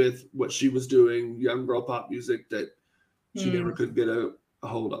populated with what she was doing, young girl pop music, that she never could get a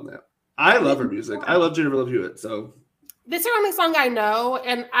hold on that. I love her music. I love Jennifer Love Hewitt. So this is the only song I know,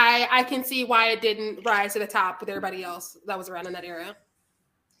 and I can see why it didn't rise to the top with everybody else that was around in that era.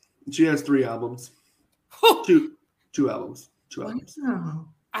 She has 3 albums. Two albums. Wow.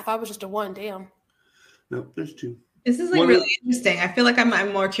 I thought it was just a one. Damn. No, there's 2. This is like really interesting. I feel like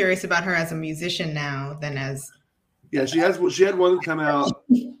I'm more curious about her as a musician now than as. Yeah, she had one come out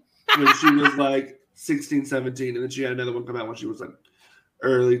when she was like 16, 17, and then she had another one come out when she was like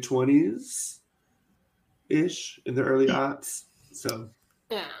early 20s ish, in the early aughts. So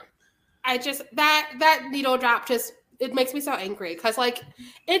yeah, I just that needle drop just it makes me so angry because like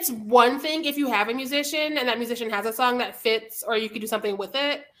it's one thing if you have a musician and that musician has a song that fits or you could do something with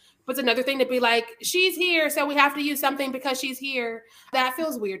it. But it's another thing to be like, she's here, so we have to use something because she's here. That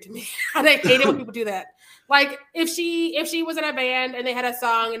feels weird to me. And I hate it when people do that. Like if she was in a band and they had a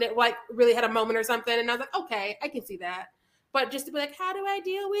song and it like really had a moment or something, and I was like, okay, I can see that. But just to be like, how do I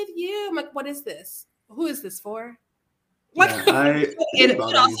deal with you? I'm like, what is this? Who is this for? It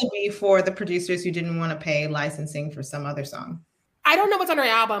could also be for the producers who didn't want to pay licensing for some other song. I don't know what's on her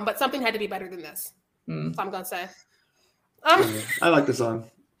album, but something had to be better than this. So I'm gonna say. I like the song.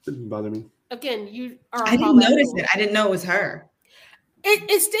 It didn't bother me. Again, you are. I didn't notice it. I didn't know it was her.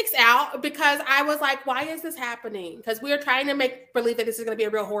 It sticks out because I was like, why is this happening? Because we are trying to make believe that this is going to be a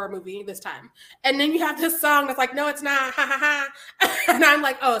real horror movie this time. And then you have this song that's like, no, it's not. Ha, ha, ha. And I'm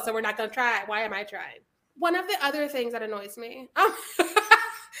like, oh, so we're not going to try. Why am I trying? One of the other things that annoys me.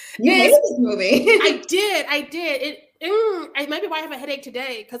 You hated this movie. I did. It might be why I have a headache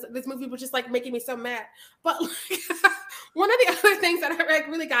today because this movie was just like making me so mad. But one of the other things that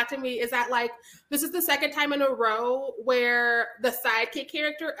really got to me is that like this is the second time in a row where the sidekick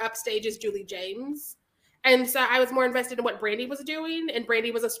character upstages Julie James. And so I was more invested in what Brandy was doing, and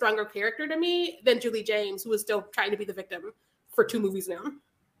Brandy was a stronger character to me than Julie James, who was still trying to be the victim for 2 movies now.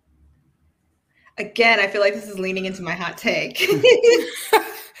 Again, I feel like this is leaning into my hot take.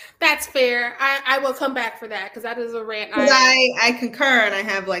 That's fair. I will come back for that because that is a rant. I concur, and I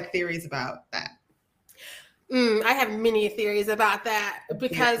have like theories about that. I have many theories about that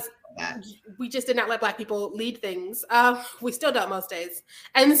because we just did not let Black people lead things. We still don't most days.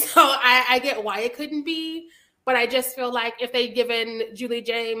 And so I get why it couldn't be, but I just feel like if they'd given Julie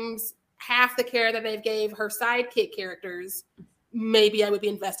James half the care that they gave her sidekick characters, maybe I would be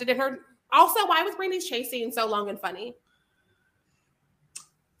invested in her. Also, why was Brandy's chase scene so long and funny?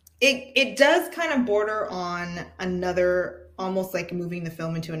 It does kind of border on another, almost like moving the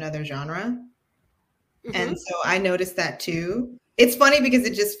film into another genre. Mm-hmm. And so I noticed that too. It's funny because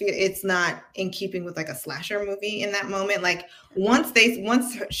it just feels it's not in keeping with like a slasher movie in that moment. Like once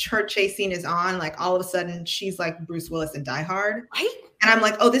her chase scene is on, like all of a sudden she's like Bruce Willis in Die Hard. Right? And I'm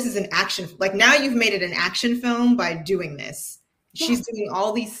like, oh, this is an action. Like now you've made it an action film by doing this. Yeah. She's doing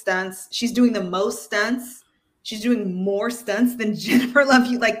all these stunts. She's doing the most stunts. She's doing more stunts than Jennifer Love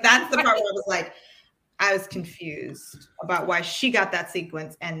Hewitt. Like that's the part where I was like, I was confused about why she got that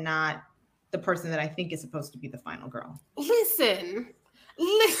sequence and not the person that I think is supposed to be the final girl. Listen.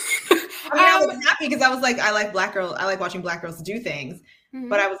 I was happy because I was like, I like watching Black girls do things,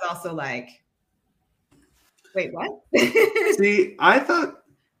 but I was also like, wait, what? See, I thought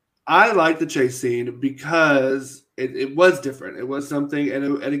I liked the chase scene because it was different. It was something,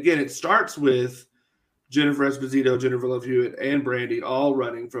 and again, it starts with Jennifer Esposito, Jennifer Love Hewitt, and Brandy all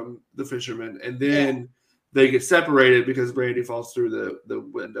running from the fisherman, and then they get separated because Brandy falls through the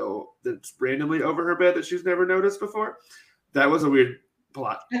window that's randomly over her bed that she's never noticed before. That was a weird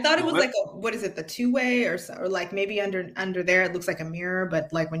plot. I thought it was like what is it, the 2-way or like maybe under there it looks like a mirror,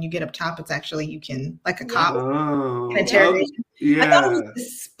 but like when you get up top, it's actually you can like a cop an interrogation. I thought it was to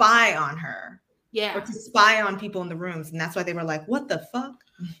spy on her. Yeah. Or to spy on people in the rooms. And that's why they were like, what the fuck?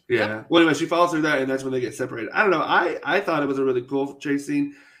 Yeah. Yep. Well, anyway, she falls through that, and that's when they get separated. I don't know. I thought it was a really cool chase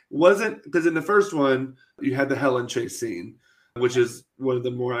scene. Wasn't because in the first one, you had the Helen chase scene, which is one of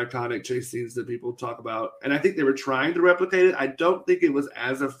the more iconic chase scenes that people talk about. And I think they were trying to replicate it. I don't think it was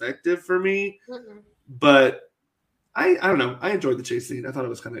as effective for me, but I don't know. I enjoyed the chase scene. I thought it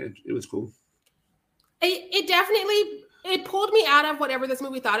was it was cool. It definitely pulled me out of whatever this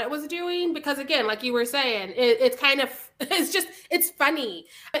movie thought it was doing because again, like you were saying, it's funny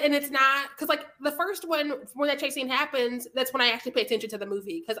and it's not because like the first one when that chase scene happens, that's when I actually pay attention to the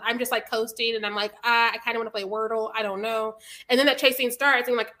movie because I'm just like coasting and I'm like I kind of want to play Wordle, I don't know, and then that chase scene starts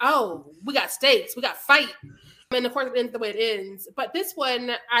and I'm like, oh, we got stakes, we got fight, and of course it ends the way it ends. But this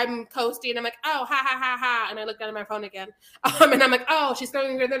one I'm coasting, I'm like, oh, ha ha ha ha, and I look down at my phone again, and I'm like, oh, she's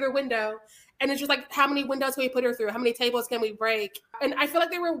throwing her through the window. And it's just like, how many windows can we put her through? How many tables can we break? And I feel like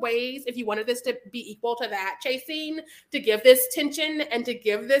there were ways, if you wanted this to be equal to that chase scene, to give this tension and to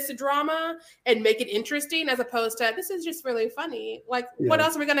give this drama and make it interesting, as opposed to, this is just really funny. Like, what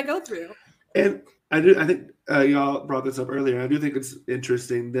else are we going to go through? And I think y'all brought this up earlier. I do think it's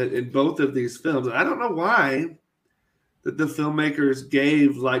interesting that in both of these films, I don't know why, that the filmmakers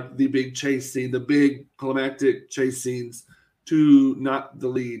gave like the big chase scene, the big climactic chase scenes to not the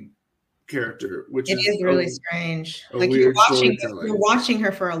lead character, which is really strange. Like you're watching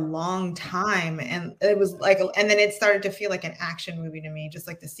her for a long time, and it was like, and then it started to feel like an action movie to me, just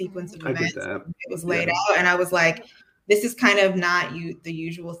like the sequence of events it was laid out, and I was like, this is kind of not the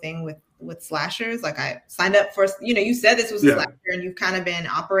usual thing with slashers. Like I signed up for, you said this was a slasher, and you've kind of been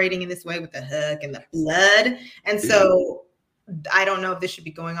operating in this way with the hook and the blood, and so I don't know if this should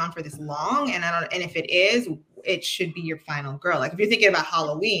be going on for this long, and if it is, it should be your final girl. Like if you're thinking about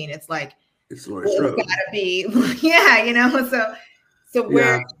Halloween, it's like it's gotta be, So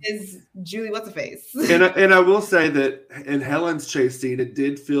where is Julie? What's the face? And I will say that in Helen's chase scene, it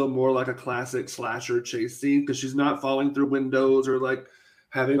did feel more like a classic slasher chase scene because she's not falling through windows or like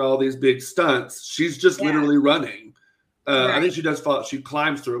having all these big stunts. She's just literally running. Right. I think she does fall. She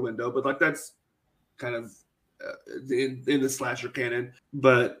climbs through a window, but like that's kind of in the slasher canon.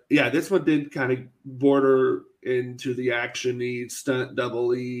 But yeah, this one did kind of border into the action-y, stunt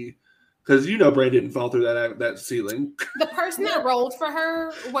double-y. Because Brandy didn't fall through that ceiling. The person that rolled for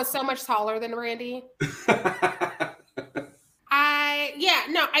her was so much taller than Brandy.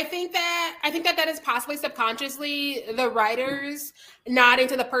 I think that is possibly subconsciously the writers nodding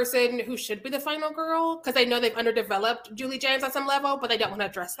to the person who should be the final girl because they know they've underdeveloped Julie James on some level, but they don't want to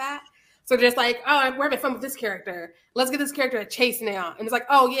address that. So they're just like, oh, we're having fun with this character. Let's get this character a chase now. And it's like,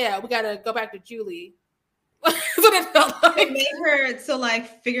 oh yeah, we got to go back to Julie. That's what it felt like. It made her so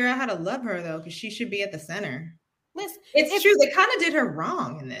like figure out how to love her though, because she should be at the center. It's true. They kind of did her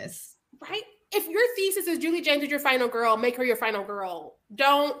wrong in this, right? If your thesis is Julie James is your final girl, make her your final girl.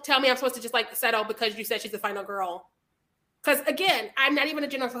 Don't tell me I'm supposed to just like settle because you said she's the final girl. Because again, I'm not even a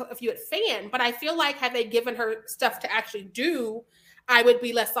Jennifer Hewitt fan, but I feel like had they given her stuff to actually do, I would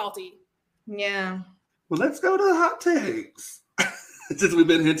be less salty. Yeah. Well, let's go to the hot takes. Since we've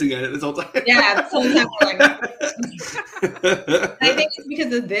been hinting at it this whole time. Yeah, this whole time we're like, I think it's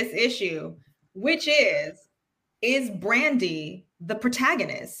because of this issue, which is Brandy the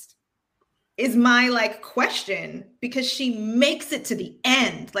protagonist? Is my like question, because she makes it to the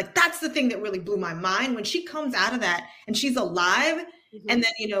end. Like that's the thing that really blew my mind when she comes out of that and she's alive. And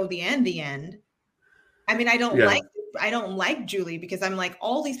then the end. I mean, I don't like Julie because I'm like,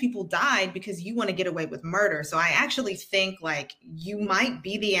 all these people died because you want to get away with murder. So I actually think like you might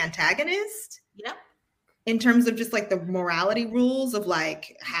be the antagonist. Yep. In terms of just like the morality rules of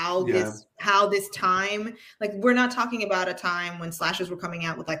like how this time, like we're not talking about a time when slashers were coming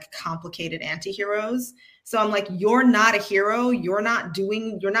out with like complicated anti-heroes. So I'm like, you're not a hero. You're not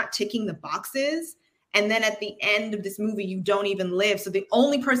ticking the boxes. And then at the end of this movie, you don't even live. So the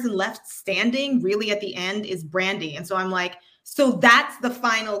only person left standing really at the end is Brandy. And so I'm like, so that's the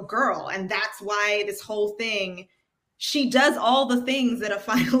final girl. And that's why this whole thing, she does all the things that a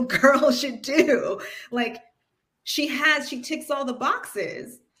final girl should do. Like she ticks all the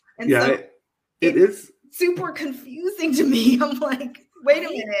boxes. And so it is super confusing to me. I'm like, wait a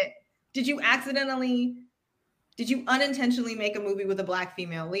minute. Did you unintentionally make a movie with a Black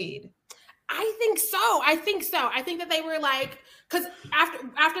female lead? I think so. I think that they were like, because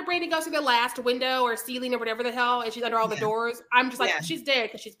after Brandy goes through the last window or ceiling or whatever the hell, and she's under all the doors, I'm just like, she's dead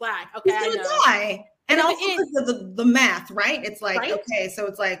because she's Black. Okay, she's gonna die. And also because of the math, right? It's like, okay, so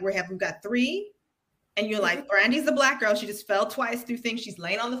it's like we've got 3, and you're like, Brandy's the Black girl. She just fell twice through things. She's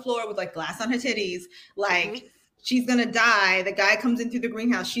laying on the floor with like glass on her titties. Like she's gonna die. The guy comes in through the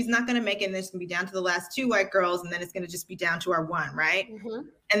greenhouse. She's not gonna make it. And there's gonna be down to the last 2 white girls, and then it's gonna just be down to our 1, right?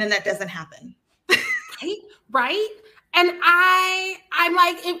 And then that doesn't happen. Right? And I'm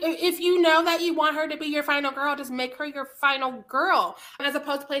like, if you know that you want her to be your final girl, just make her your final girl. And as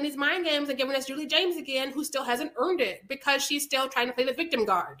opposed to playing these mind games and giving us Julie James again, who still hasn't earned it because she's still trying to play the victim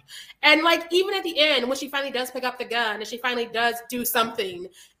guard. And like, even at the end, when she finally does pick up the gun and she finally does do something,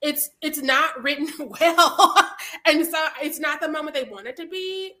 it's not written well. And so it's not the moment they want it to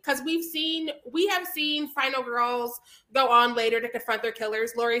be, because we have seen final girls go on later to confront their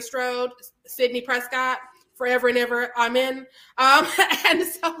killers. Laurie Strode, Sidney Prescott, Forever and Ever, Amen. And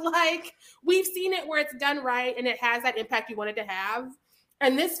so like we've seen it where it's done right and it has that impact you wanted to have.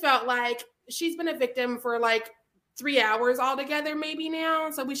 And this felt like she's been a victim for like 3 hours altogether maybe now.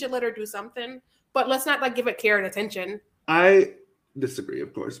 So we should let her do something, but let's not like give it care and attention. I disagree,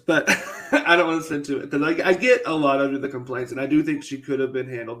 of course, but I don't want to listen to it because I get a lot of the complaints, and I do think she could have been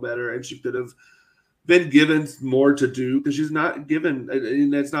handled better and she could have been given more to do because she's not given,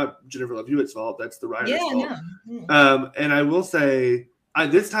 and that's not Jennifer Love Hewitt's fault. That's the writer's fault. Yeah. And I will say,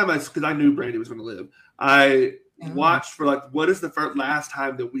 because I knew Brandy was going to live, I watched for like, what is the last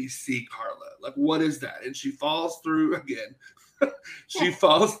time that we see Carla? Like, what is that? And she falls through again. She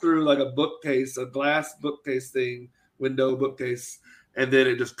falls through like a bookcase, a glass bookcase thing, window bookcase, and then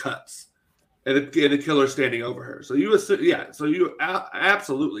it just cuts. And the killer's standing over her. So you assume,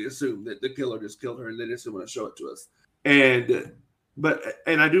 absolutely assume that the killer just killed her, and they just didn't want to show it to us.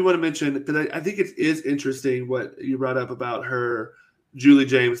 And I do want to mention, because I think it is interesting what you brought up about her, Julie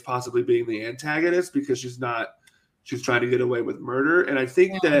James possibly being the antagonist because she's trying to get away with murder. And I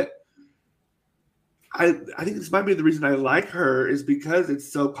think that I think this might be the reason I like her is because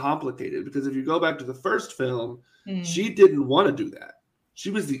it's so complicated. Because if you go back to the first film, she didn't want to do that. She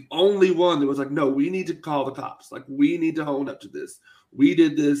was the only one that was like, no, we need to call the cops. Like, we need to own up to this. we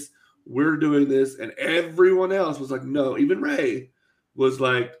did this, we're doing this, and everyone else was like, no. Even Ray was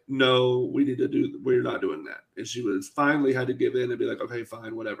like, no, we're not doing that. And she was finally had to give in and be like, okay,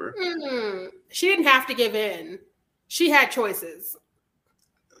 fine, whatever. Mm-hmm. She didn't have to give in. She had choices.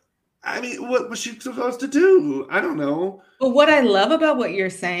 I mean, what was she supposed to do? I don't know. But what I love about what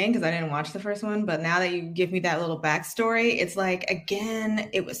you're saying, because I didn't watch the first one, but now that you give me that little backstory, it's like, again,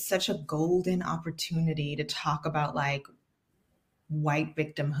 it was such a golden opportunity to talk about like white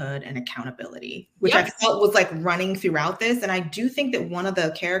victimhood and accountability, which I felt was like running throughout this. And I do think that one of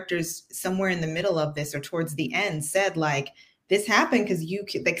the characters somewhere in the middle of this or towards the end said like, this happened because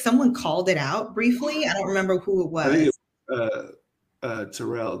like someone called it out briefly. I don't remember who it was. I think it was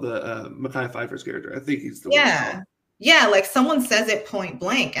Terrell, the Mekhi Phifer's character. I think he's the one. Yeah, like someone says it point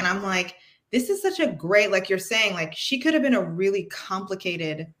blank. And I'm like, this is such a great, like you're saying, like she could have been a really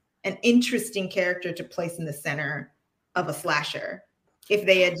complicated and interesting character to place in the center of a slasher if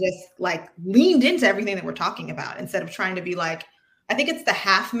they had just like leaned into everything that we're talking about instead of trying to be like, I think it's the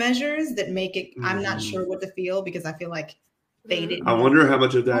half measures that make it, I'm not sure what to feel because I feel like they didn't. I wonder how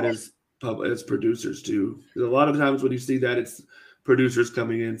much of that is as producers too. Because a lot of times when you see that, it's producers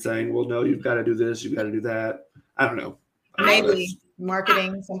coming in saying, well, no, you've got to do this, you've got to do that. I don't know. Maybe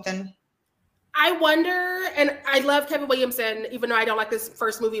marketing something. I wonder, and I love Kevin Williamson, even though I don't like this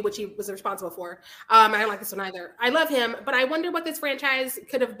first movie, which he was responsible for. I don't like this one either. I love him, but I wonder what this franchise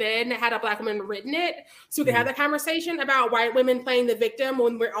could have been had a Black woman written it, so we could have that conversation about white women playing the victim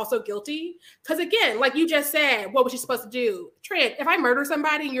when we're also guilty. Because again, like you just said, what was she supposed to do? Trent, if I murder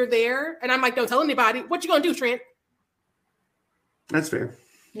somebody and you're there, and I'm like, don't tell anybody, what you gonna do, Trent? That's fair.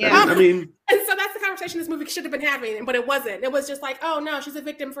 Yeah. I mean, and so that's the conversation this movie should have been having, but it wasn't. It was just like, oh no, she's a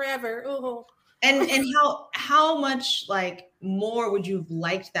victim forever. Ooh. And how much like more would you have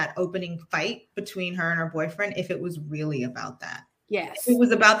liked that opening fight between her and her boyfriend if it was really about that? Yes. If it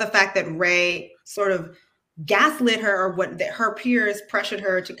was about the fact that Ray sort of gaslit her, or what that her peers pressured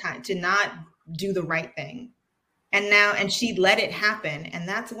her to not do the right thing. And she let it happen. And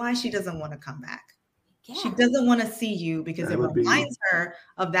that's why she doesn't want to come back. Yeah. She doesn't want to see you because it reminds her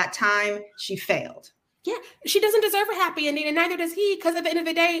of that time she failed. Yeah, she doesn't deserve a happy ending, and neither does he, because at the end of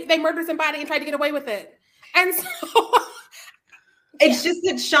the day, they murdered somebody and tried to get away with it. And so it's just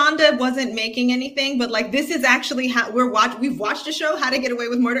that Shonda wasn't making anything, but like this is actually how we've watched a show, How to Get Away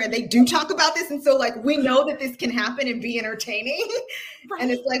with Murder, and they do talk about this, and so like we know that this can happen and be entertaining. Right.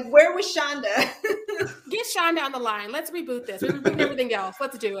 And it's like, where was Shonda? Get Shonda on the line. Let's reboot this. We're rebooting everything else.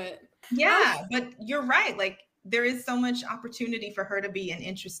 Let's do it. Yeah, but you're right. Like there is so much opportunity for her to be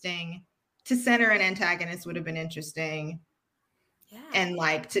to center an antagonist would have been interesting. Yeah. And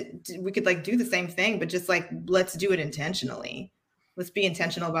like we could like do the same thing, but just like, let's do it intentionally. Let's be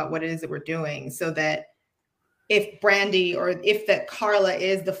intentional about what it is that we're doing so that if Brandy or if that Carla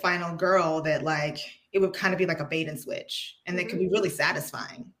is the final girl, that like, it would kind of be like a bait and switch and that could be really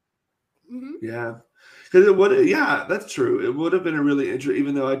satisfying. Mm-hmm. Yeah. Because it would, yeah, that's true. It would have been a really interesting,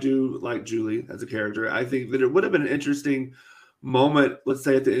 even though I do like Julie as a character, I think that it would have been an interesting moment, let's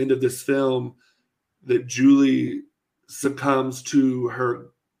say at the end of this film, that Julie succumbs to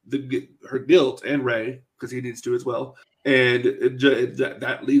her guilt and Ray, because he needs to as well. And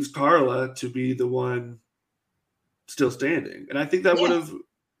that leaves Carla to be the one still standing. And I think that would have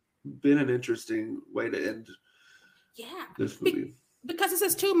been an interesting way to end this movie. Because this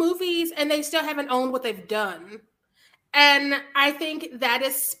is 2 movies and they still haven't owned what they've done. And I think that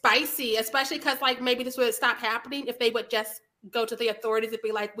is spicy, especially because like maybe this would stop happening if they would just go to the authorities and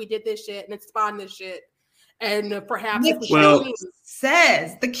be like, we did this shit and it spawned this shit. And perhaps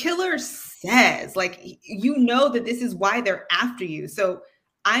the killer says, like, you know that this is why they're after you. So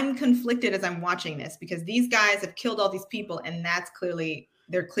I'm conflicted as I'm watching this because these guys have killed all these people and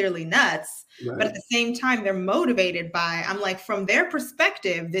they're clearly nuts. Right. But at the same time, they're motivated by, I'm like, from their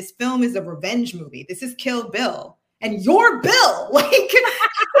perspective, this film is a revenge movie. This is Kill Bill. And you're Bill. Like,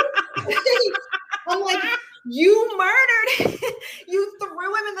 I'm like, you murdered, you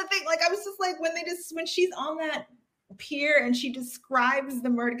threw him in the thing. Like, I was just like, when she's on that pier and she describes the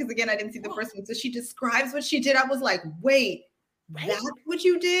murder, because again, I didn't see the first one. So she describes what she did. I was like, wait, that's what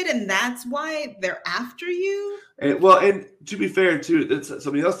you did? And that's why they're after you? And to be fair, too, that's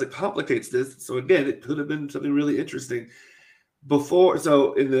something else that complicates this. So again, it could have been something really interesting.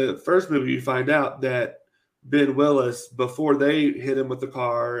 So in the first movie, you find out that Ben Willis, before they hit him with the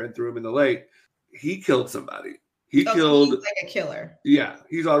car and threw him in the lake, he killed somebody. He's like a killer. Yeah,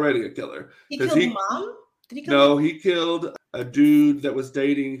 he's already a killer. He killed mom? Did he kill him? He killed a dude that was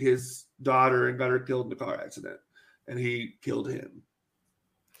dating his daughter and got her killed in a car accident. And he killed him.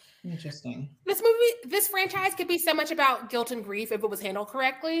 Interesting. This franchise could be so much about guilt and grief if it was handled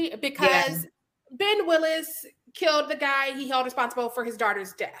correctly, because Ben Willis killed the guy he held responsible for his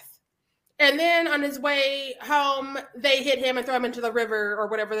daughter's death. And then on his way home, they hit him and throw him into the river or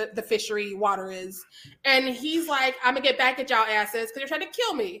whatever the fishery water is. And he's like, I'm going to get back at y'all asses because you're trying to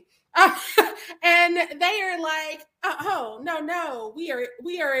kill me. And they are like, oh, no,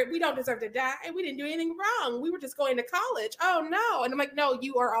 we don't deserve to die. And we didn't do anything wrong. We were just going to college. Oh, no. And I'm like, no,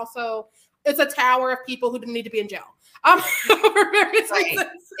 you are also, it's a tower of people who didn't need to be in jail. For various reasons.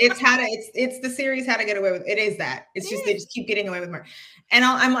 It's the series How to Get Away with It. Is that it's just they just keep getting away with murder. And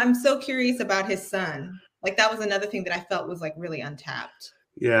I'm so curious about his son. Like that was another thing that I felt was like really untapped.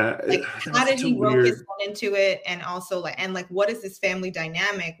 Yeah. Like how did he rope his son into it? And also like what is this family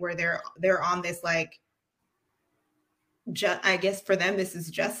dynamic where they're on this like I guess for them this is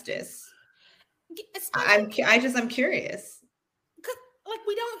justice. I'm curious. Like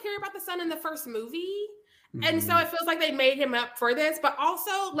we don't hear about the son in the first movie. And so it feels like they made him up for this, but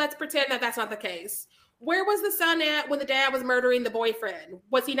also let's pretend that that's not the case. Where was the son at when the dad was murdering the boyfriend?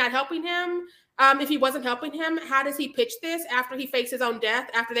 Was he not helping him? If he wasn't helping him, how does he pitch this after he fakes his own death,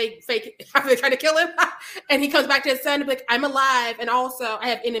 after they try to kill him? And he comes back to his son and be like, I'm alive. And also I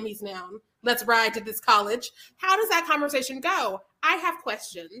have enemies now. Let's ride to this college. How does that conversation go? I have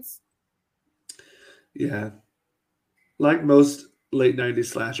questions. Yeah. Like most late 90s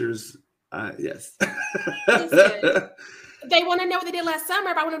slashers, yes. They want to know what they did last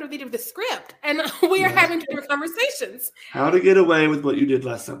summer, but I want to know what they did with the script. And we are having different conversations. How to get away with what you did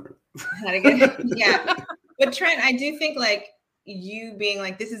last summer. Yeah. But Trent, I do think like you being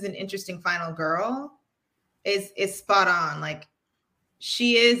like, this is an interesting final girl is spot on. Like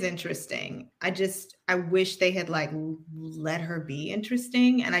she is interesting. I wish they had like let her be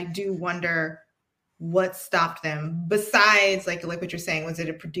interesting. And I do wonder what stopped them besides like what you're saying. Was it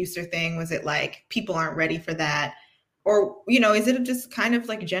a producer thing? Was it like people aren't ready for that? Or, is it just kind of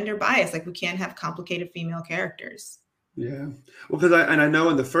like gender bias? Like we can't have complicated female characters. Yeah. Well, because I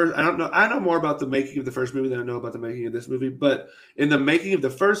know in the first, I know more about the making of the first movie than I know about the making of this movie. But in the making of the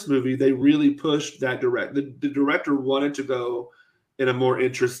first movie, they really pushed that the director wanted to go in a more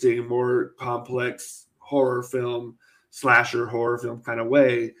interesting, more complex slasher horror film kind of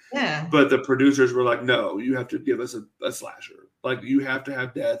way. Yeah. But the producers were like, no, you have to give us a slasher. Like you have to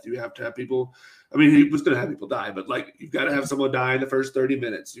have death. You have to have people. I mean, he was going to have people die, but like you've got to have someone die in the first 30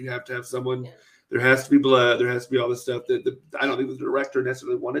 minutes. You have to have someone. Yeah. There has to be blood. There has to be all this stuff that I don't think the director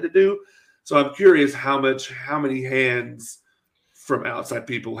necessarily wanted to do. So I'm curious how many hands from outside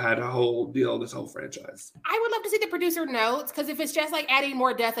people had a whole deal in this whole franchise. I would love to see the producer notes, because if it's just like adding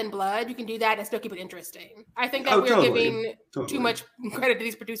more death and blood, you can do that and still keep it interesting. I think that we're giving too much credit to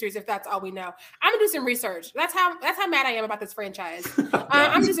these producers if that's all we know. I'm gonna do some research. That's how mad I am about this franchise.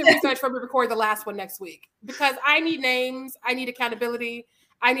 I'm gonna do some research before we record the last one next week, because I need names, I need accountability,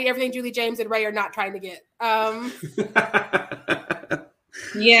 I need everything Julie James and Ray are not trying to get.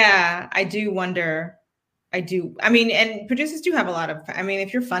 Yeah, I do wonder. I mean, and producers do have a lot of,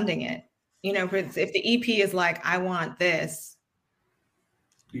 if you're funding it, if the EP is like, I want this.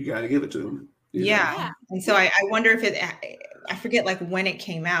 You got to give it to them. Yeah. And so I wonder if I forget like when it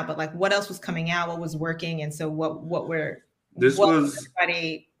came out, but like what else was coming out, what was working. And so what was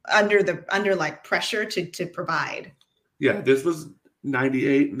everybody under like pressure to provide? Yeah. This was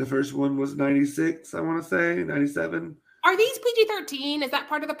 98 and the first one was 96. I want to say 97. Are these PG-13? Is that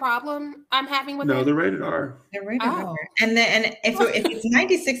part of the problem I'm having with it? No, they're rated R. They're rated R. And then if it's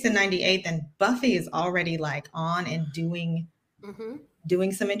 96 and 98, then Buffy is already like on and doing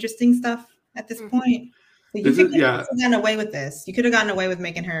some interesting stuff at this point. So you could have gotten away with this. You could have gotten away with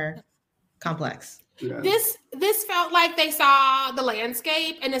making her complex. Yeah. This felt like they saw the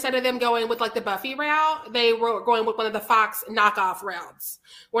landscape, and instead of them going with like the Buffy route, they were going with one of the Fox knockoff routes,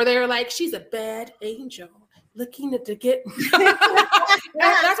 where they were like, she's a bad angel looking to get that's what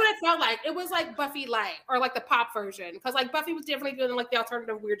it felt like. It was like Buffy light, or like the pop version, because like Buffy was definitely doing like the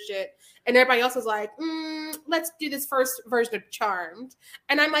alternative weird shit, and everybody else was like, let's do this first version of Charmed.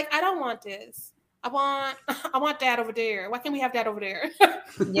 And I'm like, I don't want this. I want Dad over there. Why can't we have Dad over there?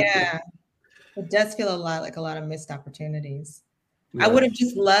 Yeah, it does feel a lot like a lot of missed opportunities. Yeah. I would have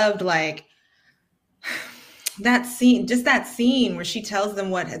just loved like that scene where she tells them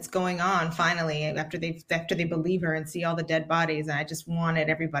what's going on finally after they believe her and see all the dead bodies. And I just wanted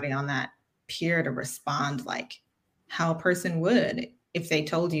everybody on that pier to respond like how a person would if they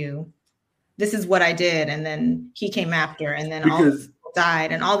told you this is what I did, and then he came after, and then all these people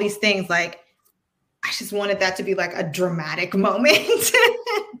died, and all these things. Like I just wanted that to be like a dramatic moment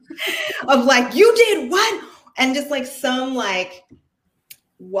of like, you did what? And just like some like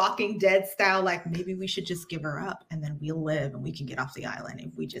Walking Dead style, like maybe we should just give her up and then we'll live and we can get off the island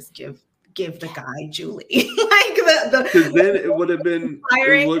if we just give the guy Julie. Like because then it would have been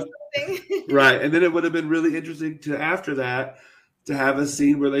right, and then it would have been really interesting to after that to have a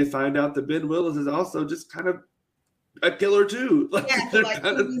scene where they find out that Ben Willis is also just kind of a killer too. Like, yeah, so like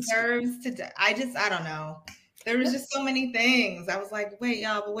he deserves to die. I don't know. There was just so many things. I was like, wait,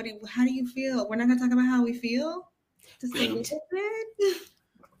 y'all, but how do you feel? We're not gonna talk about how we feel? Just a little bit.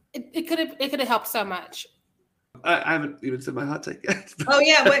 It could have helped so much. I haven't even said my hot take yet. Oh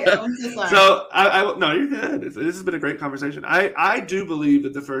yeah, wait. I'm so sorry. So I no, you're good. This has been a great conversation. I do believe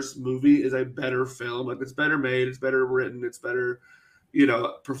that the first movie is a better film. Like it's better made, it's better written, it's better,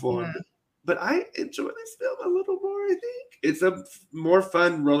 performed. Yeah. But I enjoy this film a little more. I think it's a more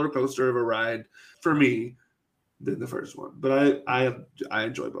fun roller coaster of a ride for me than the first one. But I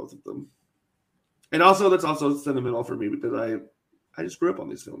enjoy both of them, and also that's also sentimental for me because I just grew up on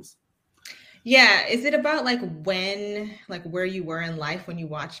these films. Yeah. Is it about where you were in life when you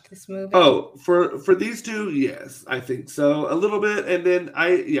watched this movie? Oh, for these two, yes, I think so. A little bit. And then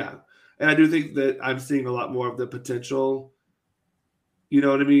and I do think that I'm seeing a lot more of the potential, you know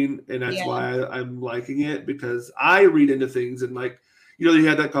what I mean? And that's why I'm liking it, because I read into things and you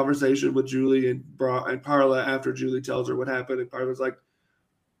had that conversation with Julie and Carla after Julie tells her what happened. And Carla's like,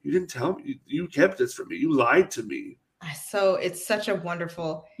 you didn't tell me. You kept this from me. You lied to me. So it's such a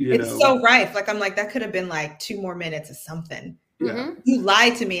wonderful, so right. Like, I'm like, that could have been 2 more minutes of something. Yeah. You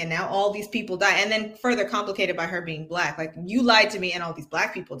lied to me and now all these people die. And then further complicated by her being Black. Like, you lied to me and all these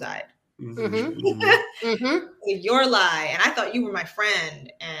Black people died. Mm-hmm. Your lie. And I thought you were my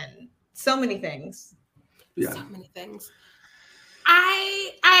friend and so many things. Yeah. So many things.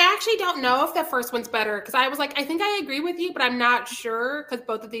 I actually don't know if the first one's better, because I was like, I think I agree with you, but I'm not sure, because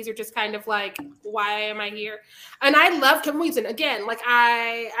both of these are just kind of like, why am I here? And I love Kevin Williamson. Again,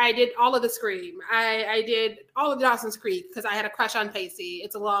 I did all of the Scream. I did all of the Dawson's Creek because I had a crush on Pacey.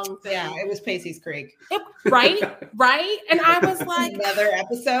 It's a long thing. Yeah, it was Pacey's Creek. Right? And I was like, another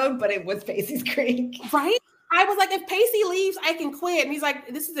episode, but it was Pacey's Creek. Right? I was like, if Pacey leaves, I can quit. And he's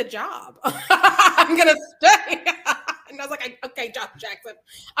like, this is a job. I'm going to stay. And I was like, okay, Josh Jackson.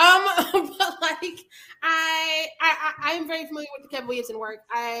 But I am very familiar with the Kevin Williamson work.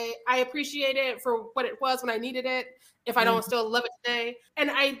 I appreciate it for what it was when I needed it, if I don't still love it today. And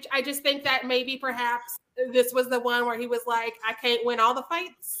I just think that maybe perhaps this was the one where he was like, I can't win all the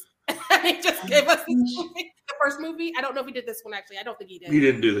fights. And he just gave us the first movie. I don't know if he did this one, actually. I don't think he did. He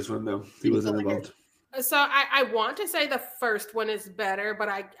didn't do this one, though. He wasn't involved. So I want to say the first one is better, but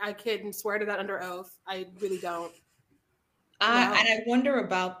I couldn't swear to that under oath. I really don't. And I wonder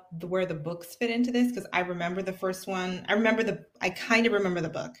about where the books fit into this, because I remember the first one. I kind of remember the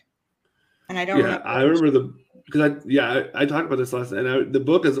book, and I don't. Yeah, I remember because I talked about this last night. And the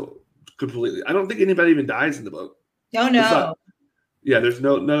book is completely. I don't think anybody even dies in the book. Oh no. There's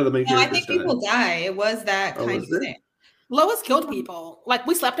none of the main characters. I think people die. It was that kind of thing. Lois killed people. Like,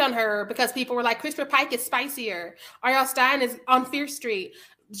 we slept on her because people were like, Christopher Pike is spicier. R.L. Stein is on Fierce Street.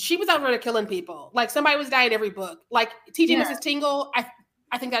 She was out there killing people. Like, somebody was dying every book. Like, T.J. Mrs. Tingle,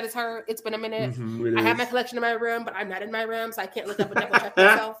 I think that is her. It's been a minute. I have my collection in my room, but I'm not in my room, so I can't look up and double check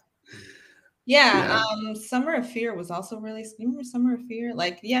myself. Yeah. Summer of Fear was also really. You remember Summer of Fear?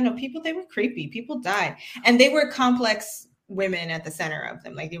 People, they were creepy. People died, and they were complex women at the center of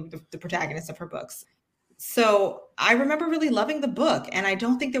them. Like, they were the protagonists of her books. So I remember really loving the book, and I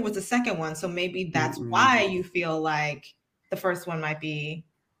don't think there was a second one. So maybe that's why you feel like the first one might be,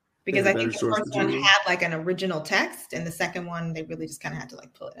 because I think the first one had an original text, and the second one they really just kind of had to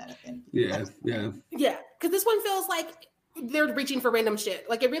pull it out of it. Yeah. Because this one feels like they're reaching for random shit.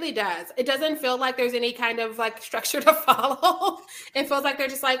 Like, it really does. It doesn't feel like there's any kind of structure to follow. It feels like they're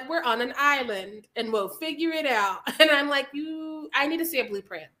just like, we're on an island and we'll figure it out. And I'm like, I need to see a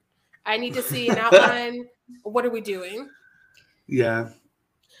blueprint. I need to see an outline. What are we doing? Yeah.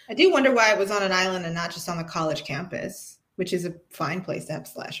 I do wonder why it was on an island and not just on the college campus, which is a fine place to have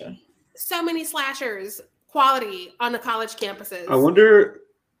slasher. So many slashers, quality on the college campuses. I wonder,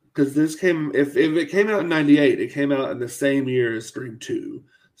 because if it came out in 98, it came out in the same year as Scream 2.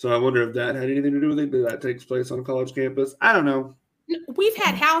 So I wonder if that had anything to do with it. Did that takes place on a college campus? I don't know. We've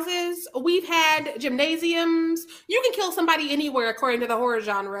had houses, we've had gymnasiums. You can kill somebody anywhere according to the horror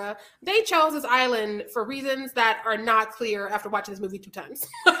genre. They chose this island for reasons that are not clear after watching this movie 2 times.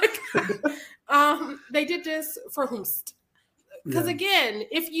 They did this for whomst. Because again,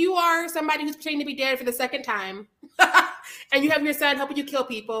 if you are somebody who's pretending to be dead for the second time and you have your son helping you kill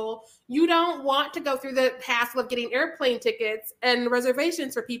people, you don't want to go through the hassle of getting airplane tickets and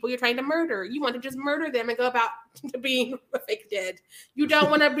reservations for people you're trying to murder. You want to just murder them and go about being fake dead. You don't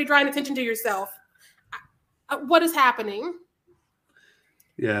want to be drawing attention to yourself. What is happening?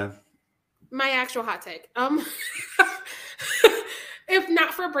 Yeah. My actual hot take. If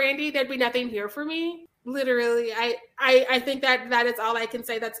not for Brandy, there'd be nothing here for me. Literally, I think that is all I can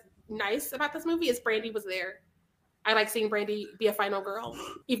say that's nice about this movie is Brandy was there. I like seeing Brandy be a final girl,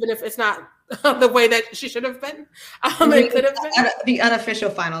 even if it's not the way that she should have been. It could have been the unofficial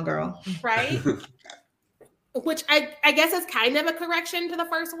final girl, right? Which I guess is kind of a correction to the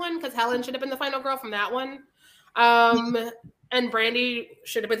first one because Helen should have been the final girl from that one, and Brandy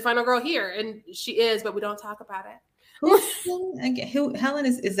should have been the final girl here, and she is, but we don't talk about it. Who Helen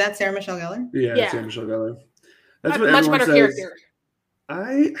is that Sarah Michelle Gellar? Yeah. Sarah Michelle Gellar. That's what much better says.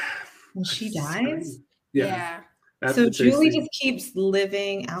 Character. When she dies? Yeah. So Julie just keeps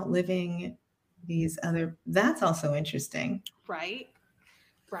outliving these other. That's also interesting. Right.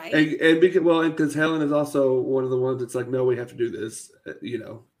 And because Helen is also one of the ones that's like, no, we have to do this.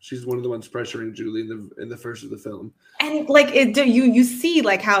 She's one of the ones pressuring Julie in the first of the film. And like you see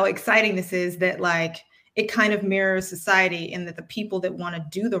like how exciting this is that like it kind of mirrors society in that the people that want to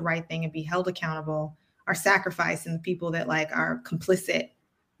do the right thing and be held accountable are sacrificed, and the people that like are complicit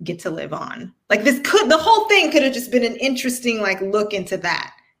get to live on. Like the whole thing could have just been an interesting like look into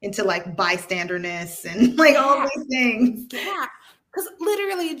that, into like bystanderness and like all these things. Yeah. Because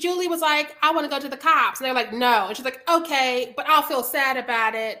literally Julie was like, I want to go to the cops. And they're like, no. And she's like, okay, but I'll feel sad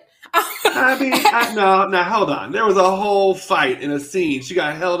about it. No, hold on. There was a whole fight in a scene. She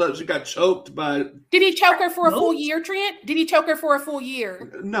got held up. She got choked by. Did he choke her for a full year, Trent? Did he choke her for a full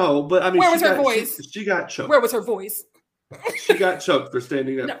year? No, but I mean, where was her voice? She got choked. Where was her voice? She got choked for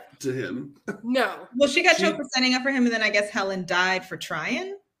standing up to him. No. Well, she got choked for standing up for him, and then I guess Helen died for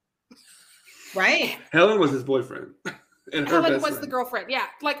trying. Right. Helen was his boyfriend. And Helen was the girlfriend. Yeah.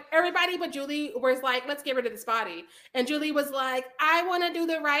 Like everybody but Julie was like, let's get rid of this body. And Julie was like, I want to do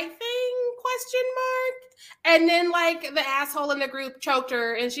the right thing, ? And then like the asshole in the group choked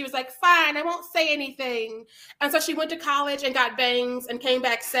her and she was like, fine, I won't say anything. And so she went to college and got bangs and came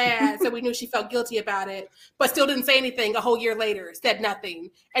back sad. So we knew she felt guilty about it, but still didn't say anything a whole year later, said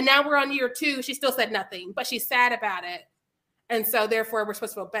nothing. And now we're on year 2. She still said nothing, but she's sad about it. And so therefore we're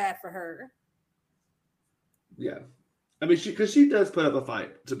supposed to feel bad for her. Yeah. I mean, because she does put up a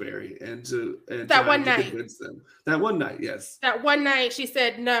fight to Barry and that one night. Convince them. That one night, yes. That one night, she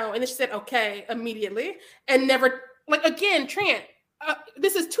said no, and then she said okay immediately, and never like again. Trent,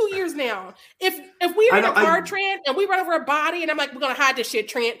 this is 2 years now. If we are in a car, Trent, and we run over a body, and I'm like, we're gonna hide this shit,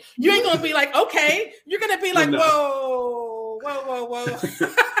 Trent. You ain't gonna be like okay. You're gonna be like whoa.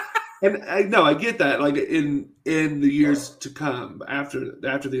 And I get that, like in the years to come after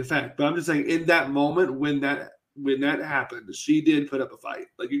the effect. But I'm just saying, in that moment when that happened, she did put up a fight.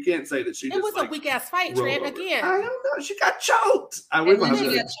 Like you can't say that she. It was a weak ass fight, Trent. Again, I don't know. She got choked.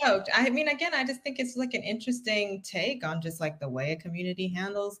 She got choked. I mean, again, I just think it's like an interesting take on just like the way a community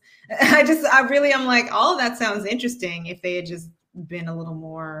handles. I'm like, all of that sounds interesting if they had just been a little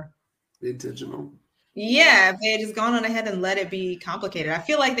more intentional. Yeah, if they had just gone on ahead and let it be complicated. I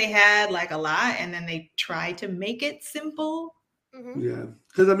feel like they had like a lot, and then they tried to make it simple. Mm-hmm. Yeah,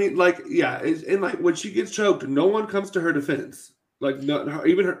 because I mean, like, and like when she gets choked, no one comes to her defense. Like,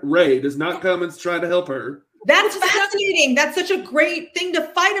 even Ray does not come and try to help her. That's fascinating. That's such a great thing to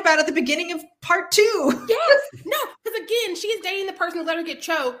fight about at the beginning of part 2. Yes, no, because again, she is dating the person who let her get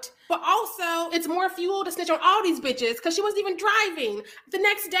choked, but also it's more fuel to snitch on all these bitches because she wasn't even driving. The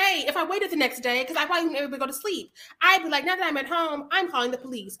next day, if I waited the next day, because I probably wouldn't able to go to sleep, I'd be like, now that I'm at home, I'm calling the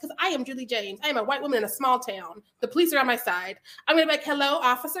police because I am Julie James. I am a white woman in a small town. The police are on my side. I'm gonna be like, hello,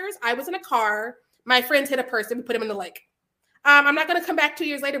 officers. I was in a car. My friends hit a person. We put him in the lake. I'm not gonna come back 2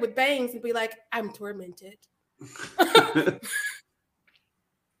 years later with bangs and be like, I'm tormented.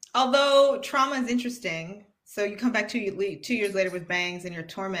 Although trauma is interesting, so you come back 2 years later with bangs and you're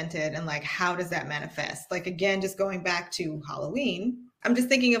tormented, and like, how does that manifest? Like, again, just going back to Halloween, I'm just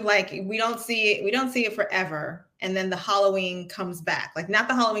thinking of like, we don't see it forever, and then the Halloween comes back, like not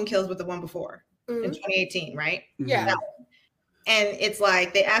the Halloween Kills, but the one before in 2018, right? Yeah. And it's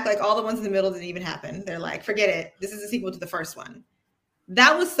like they act like all the ones in the middle didn't even happen. They're like, forget it. This is a sequel to the first one.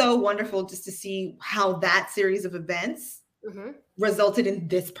 That was so wonderful just to see how that series of events resulted in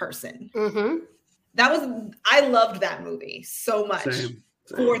this person. I loved that movie so much. Same.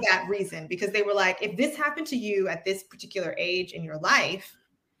 For that reason, because they were like, if this happened to you at this particular age in your life,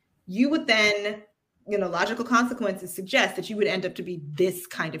 you would then logical consequences suggest that you would end up to be this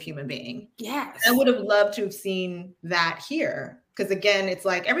kind of human being. Yes. I would have loved to have seen that here. Because again, it's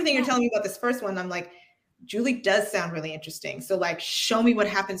like everything you're telling me about this first one, I'm like, Julie does sound really interesting. So like, show me what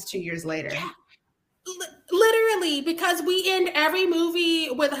happens 2 years later. Yeah. Literally, because we end every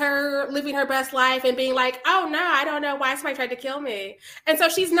movie with her living her best life and being like, oh no, I don't know why somebody tried to kill me. And so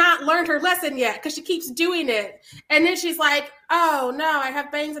she's not learned her lesson yet because she keeps doing it. And then she's like, oh no, I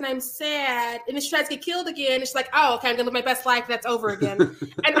have bangs and I'm sad. And then she tries to get killed again. And she's like, oh, okay, I'm gonna live my best life. That's over again.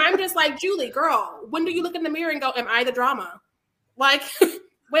 And I'm just like, Julie, girl, when do you look in the mirror and go, am I the drama? Like,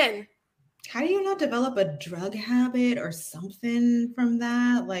 when? How do you not develop a drug habit or something from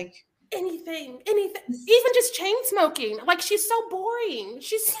that? Like, anything, even just chain smoking. Like, she's so boring.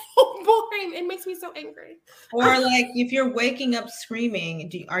 She's so boring. It makes me so angry. Or like, if you're waking up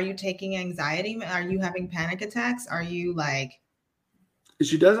screaming, are you taking anxiety? Are you having panic attacks? Are you like?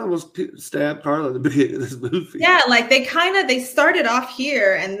 She does almost stab Carla at the beginning of this movie. Yeah, like they started off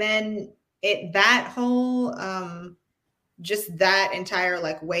here, and then that whole just that entire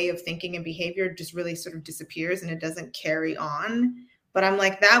like way of thinking and behavior just really sort of disappears, and it doesn't carry on. But I'm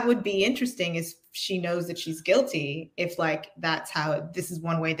like, that would be interesting if she knows that she's guilty, if like that's how this is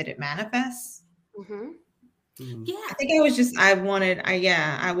one way that it manifests. Mm-hmm. Mm-hmm. Yeah. I think I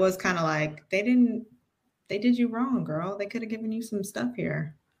was kind of like, they did you wrong, girl. They could have given you some stuff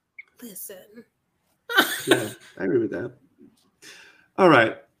here. Listen. Yeah, I agree with that. All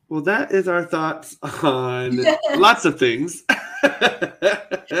right. Well, that is our thoughts on lots of things.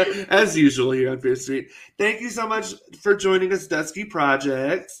 As usual here on Fear Street. Thank you so much for joining us, Dusky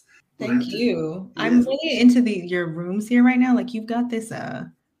Projects. Thank you. Yeah. I'm really into your rooms here right now. Like, you've got this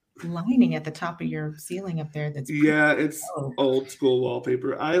lining at the top of your ceiling up there. That's it's old school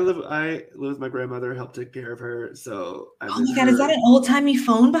wallpaper. I live with my grandmother, help take care of her. So oh my God, is that an old timey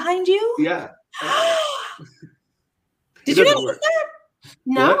phone behind you? Yeah. Did you notice that?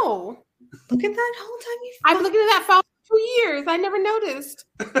 No. What? Look at that whole timey phone. I've been looking at that phone for 2 years. I never noticed.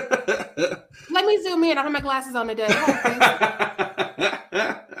 Let me zoom in. I have my glasses on today.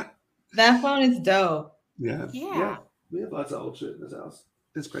 That phone is dope. Yeah. We have lots of old shit in this house.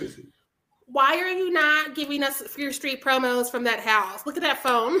 It's crazy. Why are you not giving us Fear Street promos from that house? Look at that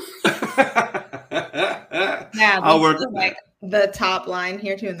phone. Yeah, I'll work like the top line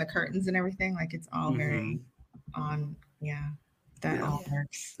here too, and the curtains and everything. Like, it's all very on. Yeah, that all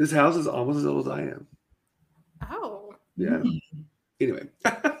works. This house is almost as old as I am. Oh. Yeah. Anyway.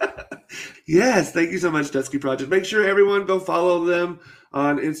 Yes, thank you so much, Dusky Project. Make sure everyone go follow them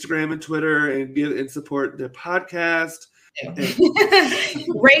on Instagram and Twitter and support their podcast.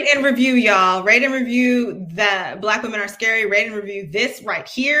 Rate and review, y'all. Rate and review that Black Women Are Scary. Rate and review this right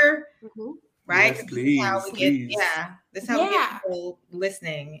here. Mm-hmm. Right? Yes, please, this is how we get people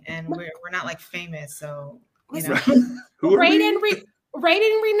listening, and we're not like famous, so you know.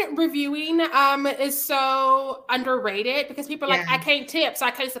 Rating and reviewing is so underrated because people are like, I can't tip, so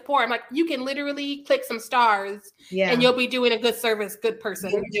I can't support. I'm like, you can literally click some stars and you'll be doing a good service, good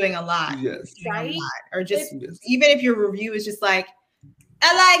person. You're doing a lot. Yes. Right? Or just even if your review is just like,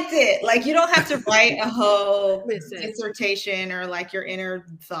 I liked it. Like, you don't have to write a whole dissertation or like your inner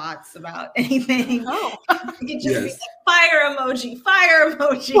thoughts about anything. No. You can just be like, fire emoji.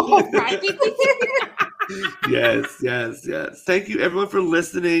 Oh, right. Yes. Thank you, everyone, for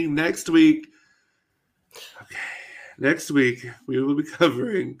listening. Next week, we will be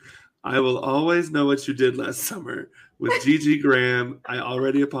covering I Will Always Know What You Did Last Summer with Gigi Graham. I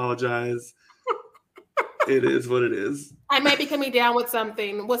already apologize. It is what it is. I might be coming down with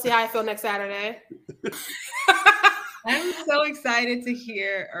something. We'll see how I feel next Saturday. I'm so excited to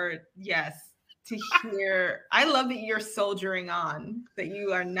hear, I love that you're soldiering on, that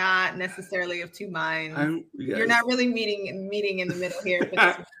you are not necessarily of two minds. You're not really meeting in the middle here.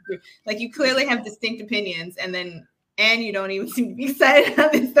 Like, you clearly have distinct opinions, and you don't even seem to be excited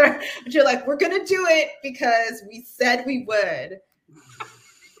about this third, but you're like, we're going to do it because we said we would.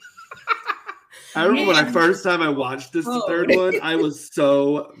 I remember when first time I watched this third one, I was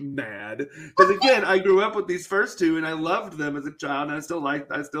so mad. Because again, I grew up with these first two and I loved them as a child, and I still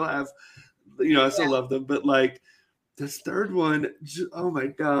love them. But like this third one, oh my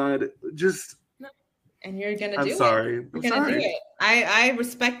God, just. And you're going to do it. I'm sorry. Do it. I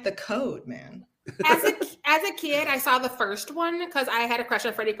respect the code, man. As a kid, I saw the first one because I had a crush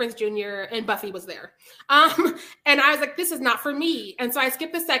on Freddie Prinze Jr. and Buffy was there. And I was like, this is not for me. And so I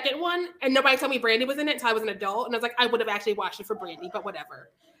skipped the second one, and nobody told me Brandy was in it until I was an adult. And I was like, I would have actually watched it for Brandy, but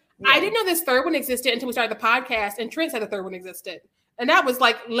whatever. Yeah. I didn't know this third one existed until we started the podcast, and Trent said the third one existed. And that was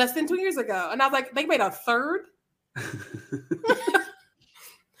like less than 2 years ago. And I was like, they made a third?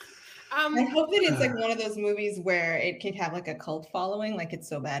 I hope that it's like one of those movies where it can have like a cult following, like it's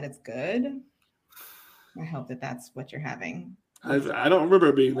so bad it's good. I hope that that's what you're having. I don't remember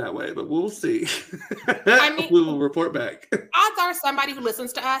it being that way, but we'll see. I mean, we will report back. Odds are somebody who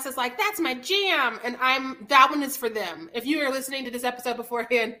listens to us is like, that's my jam, and that one is for them. If you are listening to this episode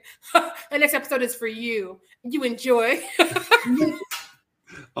beforehand, the next episode is for you. You enjoy.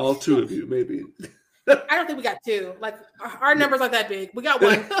 All two of you, maybe. I don't think we got two. Like, our numbers aren't that big. We got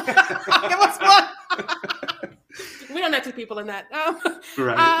one. Give us one. We don't have two people in that.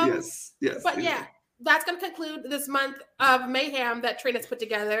 Right. Yes. But yeah, that's going to conclude this month of mayhem that Trina's put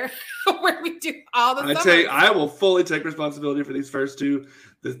together, where we do all the. I tell you, I will fully take responsibility for these first two.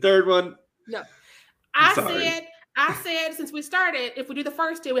 The third one, no. I said since we started, if we do the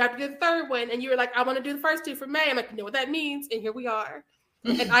first two, we have to do the third one. And you were like, I want to do the first two for May. I'm like, you know what that means? And here we are.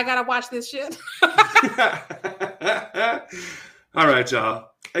 And I gotta watch this shit. All right, y'all.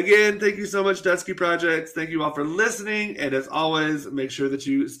 Again, thank you so much, Dusky Projects. Thank you all for listening. And as always, make sure that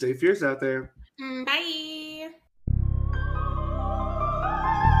you stay fierce out there. Bye.